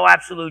 either there's no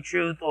absolute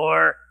truth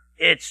or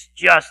it's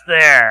just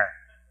there.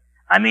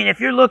 I mean, if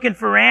you're looking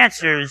for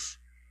answers,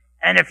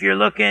 and if you're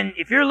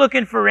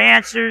looking for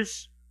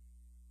answers,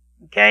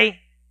 okay,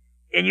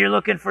 and you're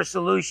looking for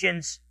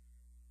solutions,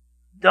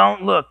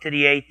 don't look to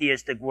the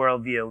atheistic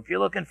worldview. If you're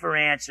looking for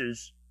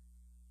answers,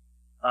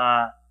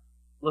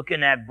 look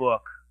in that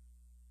book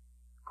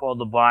called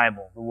the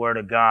Bible, the Word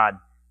of God.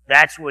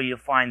 That's where you'll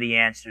find the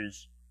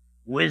answers.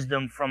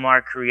 Wisdom from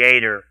our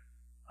Creator,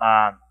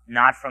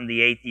 not from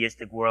the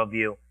atheistic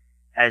worldview.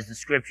 As the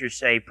Scriptures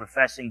say,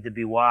 professing to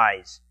be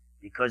wise,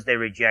 because they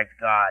reject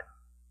God,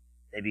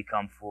 they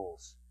become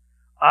fools.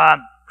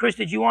 Chris,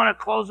 did you want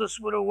to close us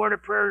with a word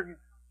of prayer?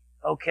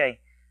 Okay.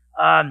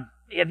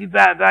 If you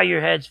bow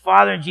your heads,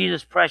 Father, in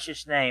Jesus'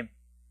 precious name,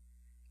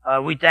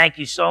 we thank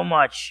you so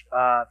much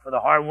for the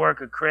hard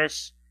work of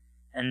Chris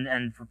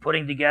and for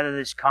putting together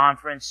this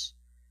conference.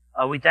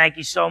 We thank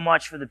you so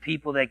much for the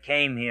people that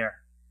came here.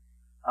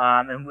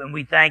 And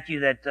we thank you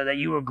that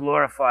you were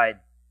glorified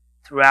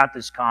throughout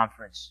this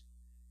conference.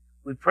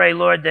 We pray,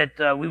 Lord,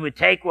 that we would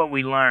take what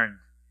we learned,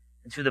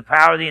 and through the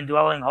power of the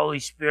indwelling Holy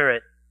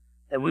Spirit,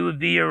 that we would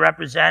be your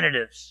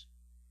representatives.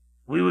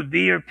 We would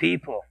be your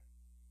people.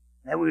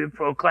 That we would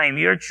proclaim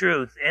your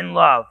truth in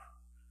love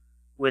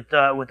with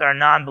our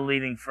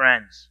non-believing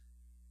friends.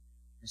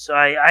 And so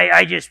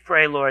I just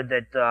pray, Lord,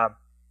 that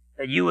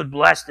you would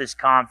bless this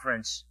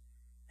conference,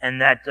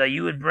 and that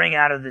you would bring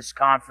out of this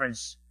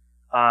conference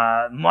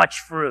much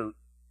fruit,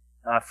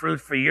 fruit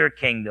for your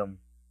kingdom,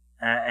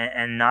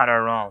 and not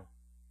our own.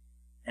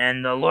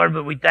 And Lord,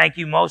 but we thank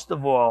you most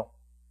of all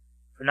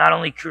for not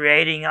only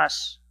creating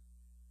us,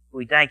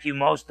 we thank you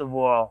most of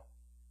all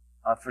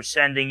for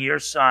sending your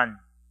Son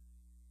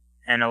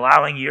and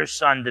allowing your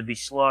Son to be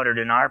slaughtered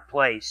in our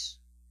place,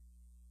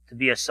 to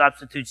be a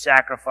substitute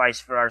sacrifice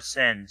for our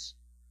sins,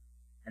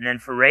 and then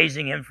for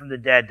raising him from the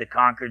dead to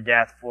conquer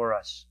death for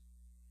us.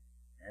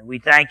 And we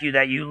thank you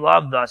that you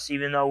loved us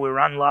even though we were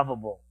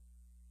unlovable,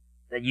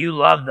 that you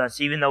loved us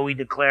even though we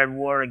declared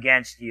war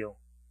against you,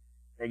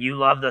 that you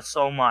loved us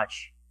so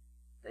much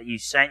that you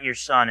sent your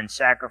Son and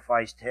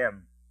sacrificed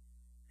him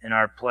in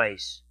our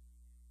place.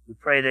 We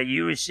pray that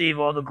you receive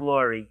all the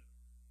glory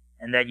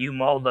and that you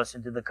mold us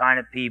into the kind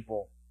of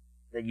people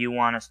that you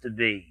want us to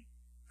be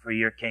for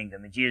your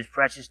kingdom. In Jesus'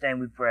 precious name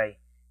we pray.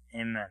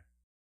 Amen.